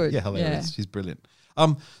 on YouTube. good. Yeah, hilarious. Yeah. She's brilliant.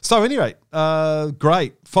 So anyway,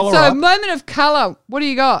 great. Follow So up. moment of colour. What do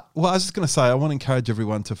you got? Well, I was just going to say, I want to encourage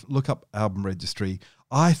everyone to look up Album Registry.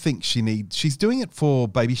 I think she's doing it for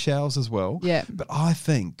baby showers as well. Yeah. But I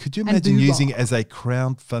think, could you imagine using it as a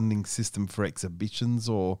crowdfunding system for exhibitions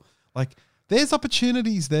or like, there's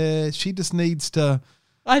opportunities there. She just needs to.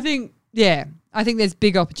 I think there's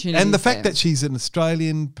big opportunities. And the fact that she's an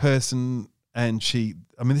Australian person and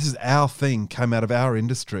this is our thing, came out of our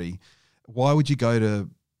industry. Why would you go to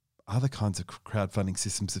other kinds of crowdfunding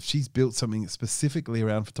systems if she's built something specifically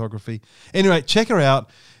around photography? Anyway, check her out.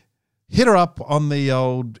 Hit her up on the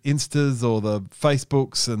old Instas or the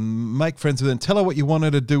Facebooks and make friends with her and tell her what you want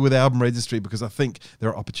her to do with Album Registry because I think there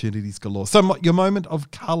are opportunities galore. So your moment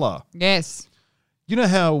of colour. Yes. You know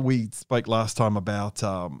how we spoke last time about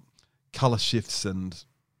colour shifts and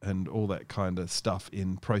all that kind of stuff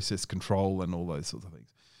in process control and all those sorts of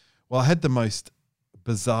things? Well, I had the most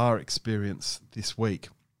bizarre experience this week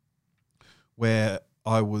where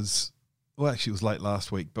I was, well, actually it was late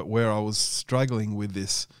last week, but where I was struggling with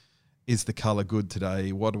this, is the colour good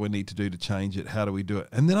today? What do we need to do to change it? How do we do it?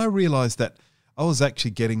 And then I realised that I was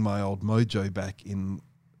actually getting my old mojo back in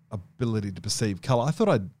ability to perceive colour. I thought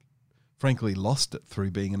I'd frankly lost it through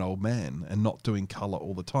being an old man and not doing colour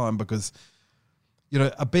all the time because, you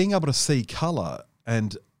know, being able to see colour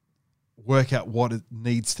and work out what it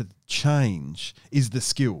needs to change is the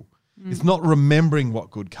skill. It's not remembering what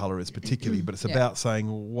good colour is particularly, but it's about saying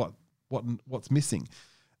what's missing.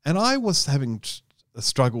 And I was having a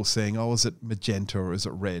struggle seeing, is it magenta or is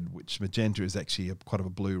it red? Which magenta is actually quite of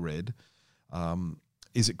a blue red.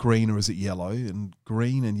 Is it green or is it yellow? And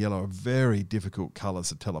green and yellow are very difficult colours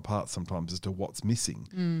to tell apart sometimes as to what's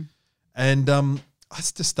missing. And I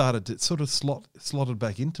just started to sort of slotted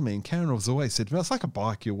back into me. And Karen was always said, well, it's like a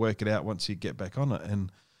bike, you'll work it out once you get back on it.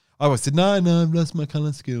 And I always said, no, I've lost my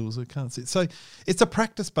colour skills. I can't see it. So it's a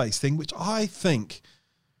practice-based thing, which I think,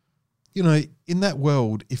 you know, in that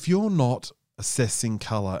world, if you're not assessing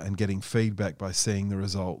colour and getting feedback by seeing the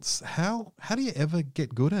results, how do you ever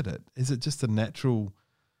get good at it? Is it just a natural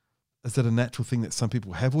thing that some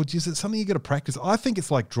people have, or is it something you got to practice? I think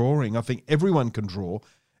it's like drawing. I think everyone can draw.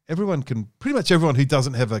 Pretty much everyone who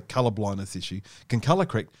doesn't have a colour blindness issue can colour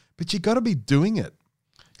correct, but you got to be doing it.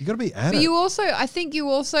 You got to be at it. But I think you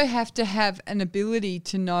also have to have an ability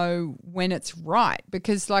to know when it's right,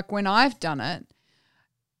 because like when I've done it,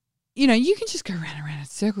 you know, you can just go round and round in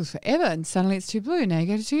circles forever and suddenly it's too blue. Now you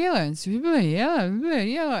go to too yellow and it's too blue, yellow.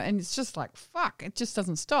 And it's just like, fuck, it just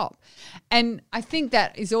doesn't stop. And I think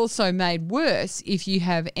that is also made worse if you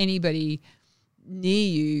have anybody near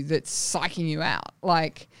you that's psyching you out.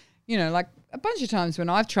 Like, you know, like a bunch of times when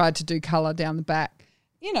I've tried to do colour down the back,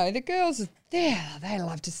 you know, the girls there, they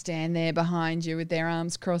love to stand there behind you with their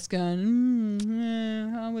arms crossed going,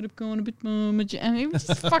 I would have gone a bit more and it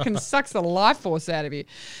just fucking sucks the life force out of you.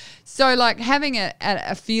 So like having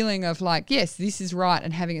a feeling of like, yes, this is right,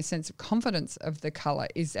 and having a sense of confidence of the colour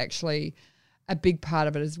is actually a big part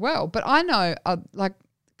of it as well. But I know like,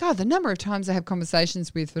 God, the number of times I have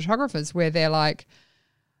conversations with photographers where they're like,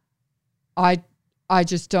 I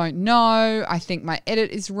just don't know. I think my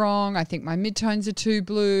edit is wrong. I think my midtones are too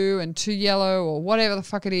blue and too yellow or whatever the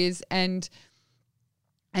fuck it is. And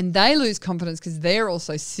they lose confidence because they're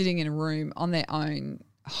also sitting in a room on their own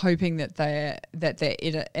hoping that their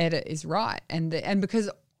edit is right. And because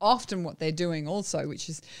often what they're doing also, which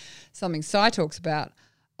is something Sai talks about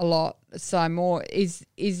a lot, Sai Moore, is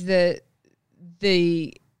the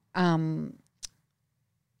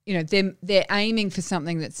you know, they're aiming for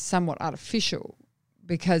something that's somewhat artificial,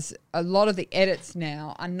 because a lot of the edits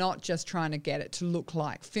now are not just trying to get it to look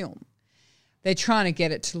like film. They're trying to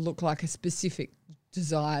get it to look like a specific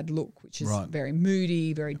desired look, which is very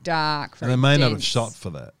moody, very dark, very and they may dense. not have shot for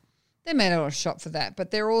that. They may not have shot for that, but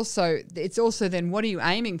it's also then what are you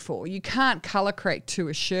aiming for? You can't colour correct to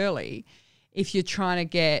a Shirley if you're trying to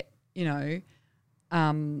get, you know,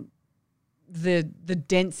 the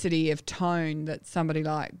density of tone that somebody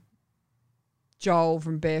like Joel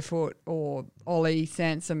from Barefoot or Ollie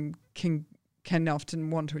Sansom can often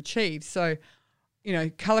want to achieve. So, you know,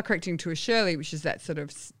 colour correcting to a Shirley, which is that sort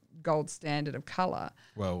of gold standard of colour.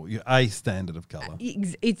 Well, a standard of colour.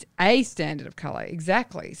 It's a standard of colour,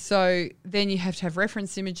 exactly. So then you have to have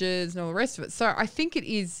reference images and all the rest of it. So I think it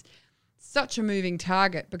is such a moving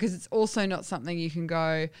target, because it's also not something you can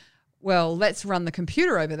go, well, let's run the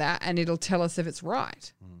computer over that and it'll tell us if it's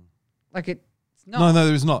right. Like it's not. No,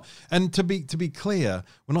 there is not. And to be clear,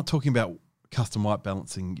 we're not talking about custom white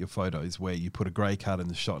balancing your photos where you put a grey card in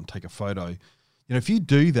the shot and take a photo. You know, if you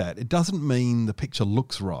do that, it doesn't mean the picture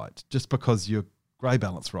looks right just because you're grey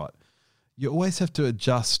balance right. You always have to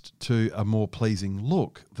adjust to a more pleasing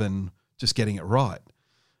look than just getting it right,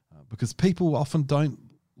 because people often don't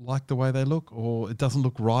like the way they look, or it doesn't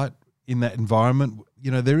look right in that environment.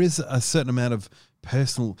 You know, there is a certain amount of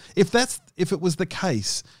personal. If it was the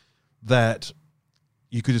case that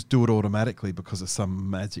you could just do it automatically because of some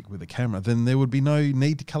magic with a camera, then there would be no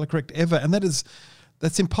need to color correct ever, and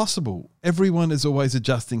that's impossible. Everyone is always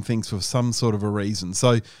adjusting things for some sort of a reason.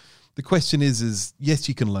 So the question is yes,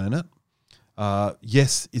 you can learn it.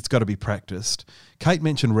 Yes, it's got to be practiced. Kate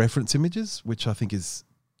mentioned reference images, which I think is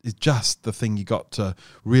just the thing you got to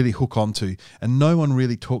really hook onto, and no one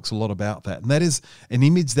really talks a lot about that. And that is an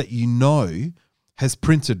image that you know has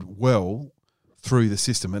printed well through the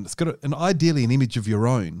system, and it's got ideally an image of your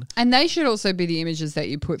own. And they should also be the images that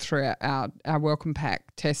you put through our welcome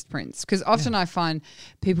pack test prints, because often I find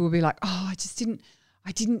people will be like, oh,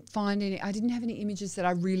 I didn't have any images that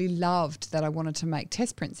I really loved that I wanted to make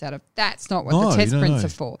test prints out of. That's not what the test prints are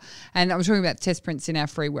for. And I'm talking about test prints in our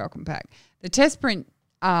free welcome pack. The test print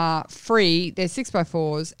are free, they're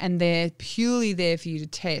 6x4s, and they're purely there for you to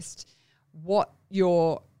test what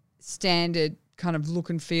your standard kind of look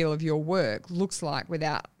and feel of your work looks like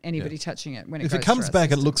without anybody touching it when it goes. If it comes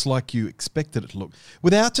back, it looks like you expected it to look,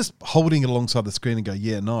 without just holding it alongside the screen and go,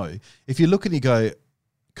 yeah, no. If you look and you go,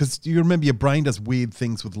 because you remember your brain does weird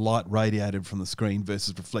things with light radiated from the screen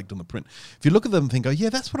versus reflect on the print. If you look at them and think, oh, yeah,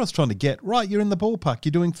 that's what I was trying to get. Right, you're in the ballpark.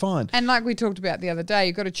 You're doing fine. And like we talked about the other day,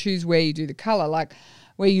 you've got to choose where you do the colour, like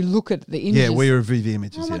where you look at the images. Yeah, where you review the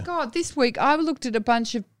images. Oh, my God. This week I looked at a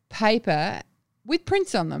bunch of paper with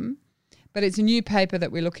prints on them, but it's a new paper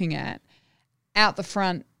that we're looking at out the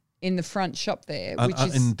front, in the front shop there. Which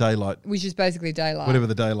is in daylight. Which is basically daylight. Whatever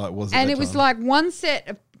the daylight was. And it was like one set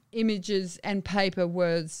of images and paper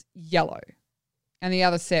was yellow and the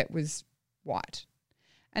other set was white.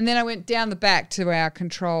 And then I went down the back to our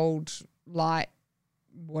controlled light,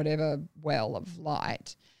 whatever well of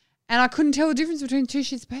light, and I couldn't tell the difference between two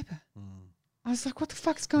sheets of paper. I was like, what the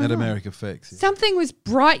fuck's going on? Metameric effects. Yeah. Something was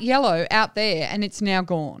bright yellow out there and it's now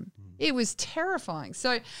gone. It was terrifying.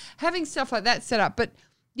 So having stuff like that set up, but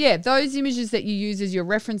yeah, those images that you use as your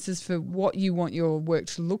references for what you want your work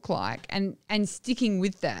to look like, and sticking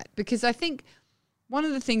with that, because I think one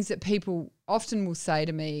of the things that people often will say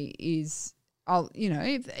to me is, I'll say,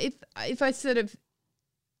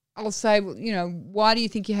 well, you know, why do you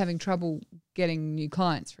think you're having trouble getting new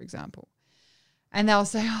clients, for example? And they'll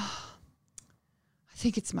say, oh, I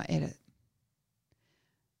think it's my edit.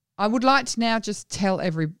 I would like to now just tell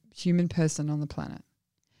every human person on the planet,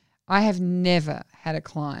 I have never had a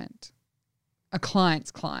client's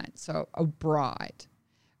client, so a bride,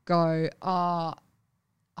 go, oh,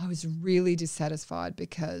 I was really dissatisfied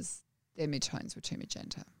because their midtones were too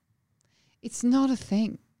magenta. It's not a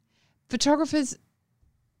thing. Photographers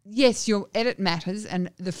yes, your edit matters and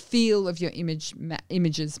the feel of your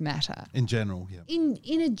images matter In general, yeah.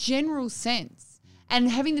 in a general sense. And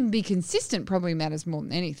having them be consistent probably matters more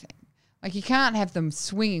than anything. Like you can't have them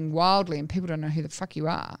swinging wildly and people don't know who the fuck you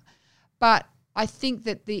are. But I think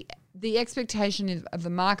that the expectation of the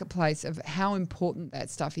marketplace of how important that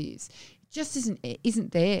stuff is just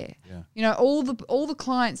isn't there. Yeah. You know, all the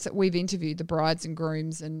clients that we've interviewed, the brides and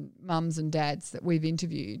grooms and mums and dads that we've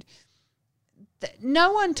interviewed,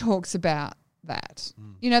 no one talks about that.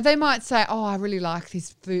 You know, they might say, "Oh, I really like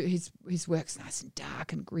his food. His work's nice and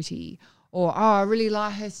dark and gritty," or, "Oh, I really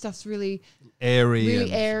like her stuff's really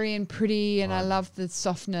airy and pretty, and I love the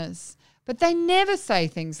softness." But they never say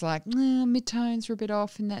things like, "Midtones are a bit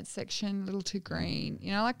off in that section, a little too green."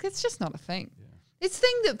 You know, like it's just not a thing. Yeah. It's a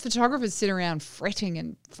thing that photographers sit around fretting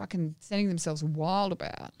and fucking sending themselves wild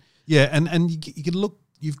about. Yeah, and you can look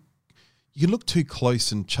you can look too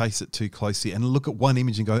close and chase it too closely and look at one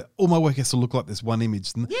image and go, my work has to look like this one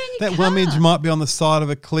image. And that one image might be on the side of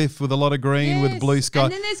a cliff with a lot of green with blue sky.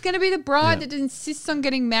 And then there's going to be the bride that insists on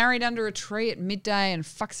getting married under a tree at midday and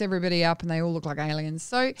fucks everybody up and they all look like aliens.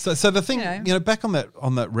 So the thing, back on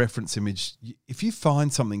that reference image, if you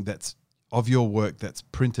find something that's of your work that's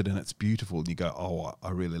printed and it's beautiful and you go,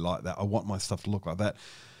 I really like that, I want my stuff to look like that,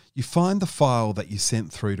 you find the file that you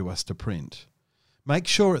sent through to us to print. Make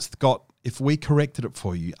sure it's got, if we corrected it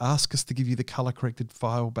for you, ask us to give you the color corrected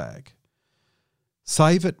file back.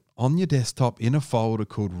 Save it on your desktop in a folder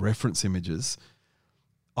called reference images.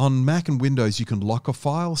 On Mac and Windows, you can lock a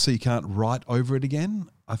file so you can't write over it again.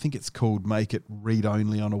 I think it's called make it read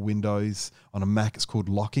only on a Windows. On a Mac, it's called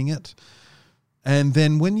locking it. And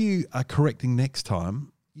then when you are correcting next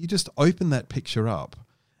time, you just open that picture up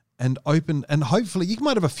and hopefully you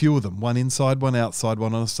might have a few of them, one inside, one outside,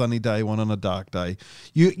 one on a sunny day, one on a dark day.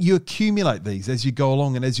 You accumulate these as you go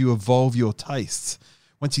along and as you evolve your tastes.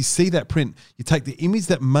 Once you see that print, you take the image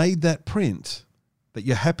that made that print that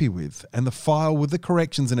you're happy with and the file with the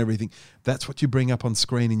corrections and everything, that's what you bring up on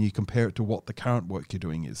screen and you compare it to what the current work you're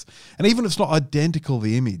doing is. And even if it's not identical,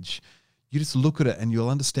 the image, you just look at it and you'll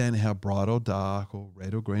understand how bright or dark or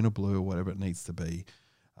red or green or blue or whatever it needs to be.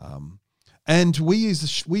 And we use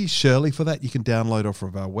Shirley for that. You can download off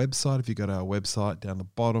of our website. If you go to our website, down the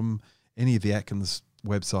bottom, any of the Atkins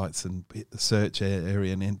websites and hit the search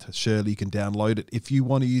area and enter Shirley, you can download it. If you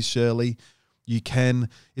want to use Shirley, you can.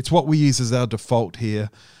 It's what we use as our default here.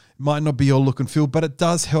 It might not be your look and feel, but it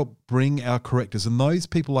does help bring our correctors. And those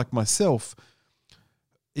people like myself,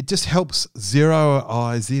 it just helps zero our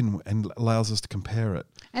eyes in and allows us to compare it.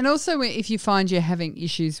 And also if you find you're having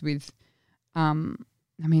issues with,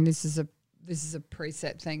 this is a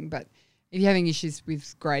preset thing, but if you're having issues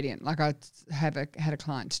with gradient, like I had a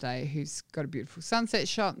client today who's got a beautiful sunset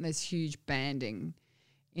shot and there's huge banding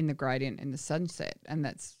in the gradient in the sunset, and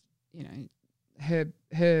that's, her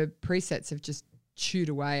presets have just chewed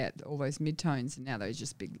away at all those midtones and now there's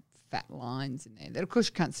just big fat lines in there that of course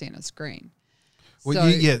you can't see on a screen. Well,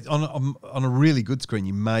 on a really good screen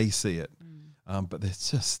you may see it. But they're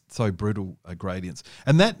just so brutal gradients.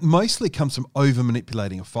 And that mostly comes from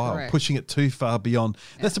over-manipulating a file, pushing it too far beyond.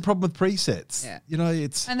 Yeah. That's the problem with presets. Yeah.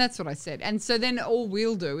 And that's what I said. And so then all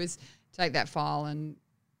we'll do is take that file and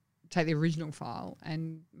take the original file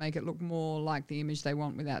and make it look more like the image they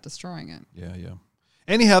want without destroying it. Yeah, yeah.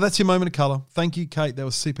 Anyhow, that's your moment of colour. Thank you, Kate. That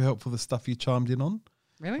was super helpful, the stuff you chimed in on.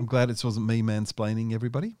 Really? I'm glad it wasn't me mansplaining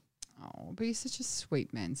everybody. Oh, but you're such a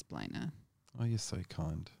sweet mansplainer. Oh, you're so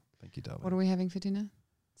kind. Thank you, darling. What are we having for dinner?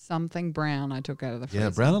 Something brown I took out of the freezer. Yeah,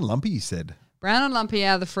 brown and lumpy, you said. Brown and lumpy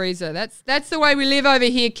out of the freezer. That's the way we live over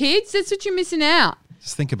here, kids. That's what you're missing out.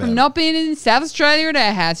 Just think about From not being in South Australia at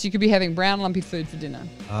our house, you could be having brown lumpy food for dinner.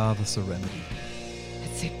 Ah, the serenity.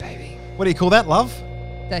 That's it, baby. What do you call that, love?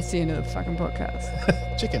 That's the end of the fucking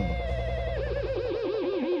podcast. Chicken.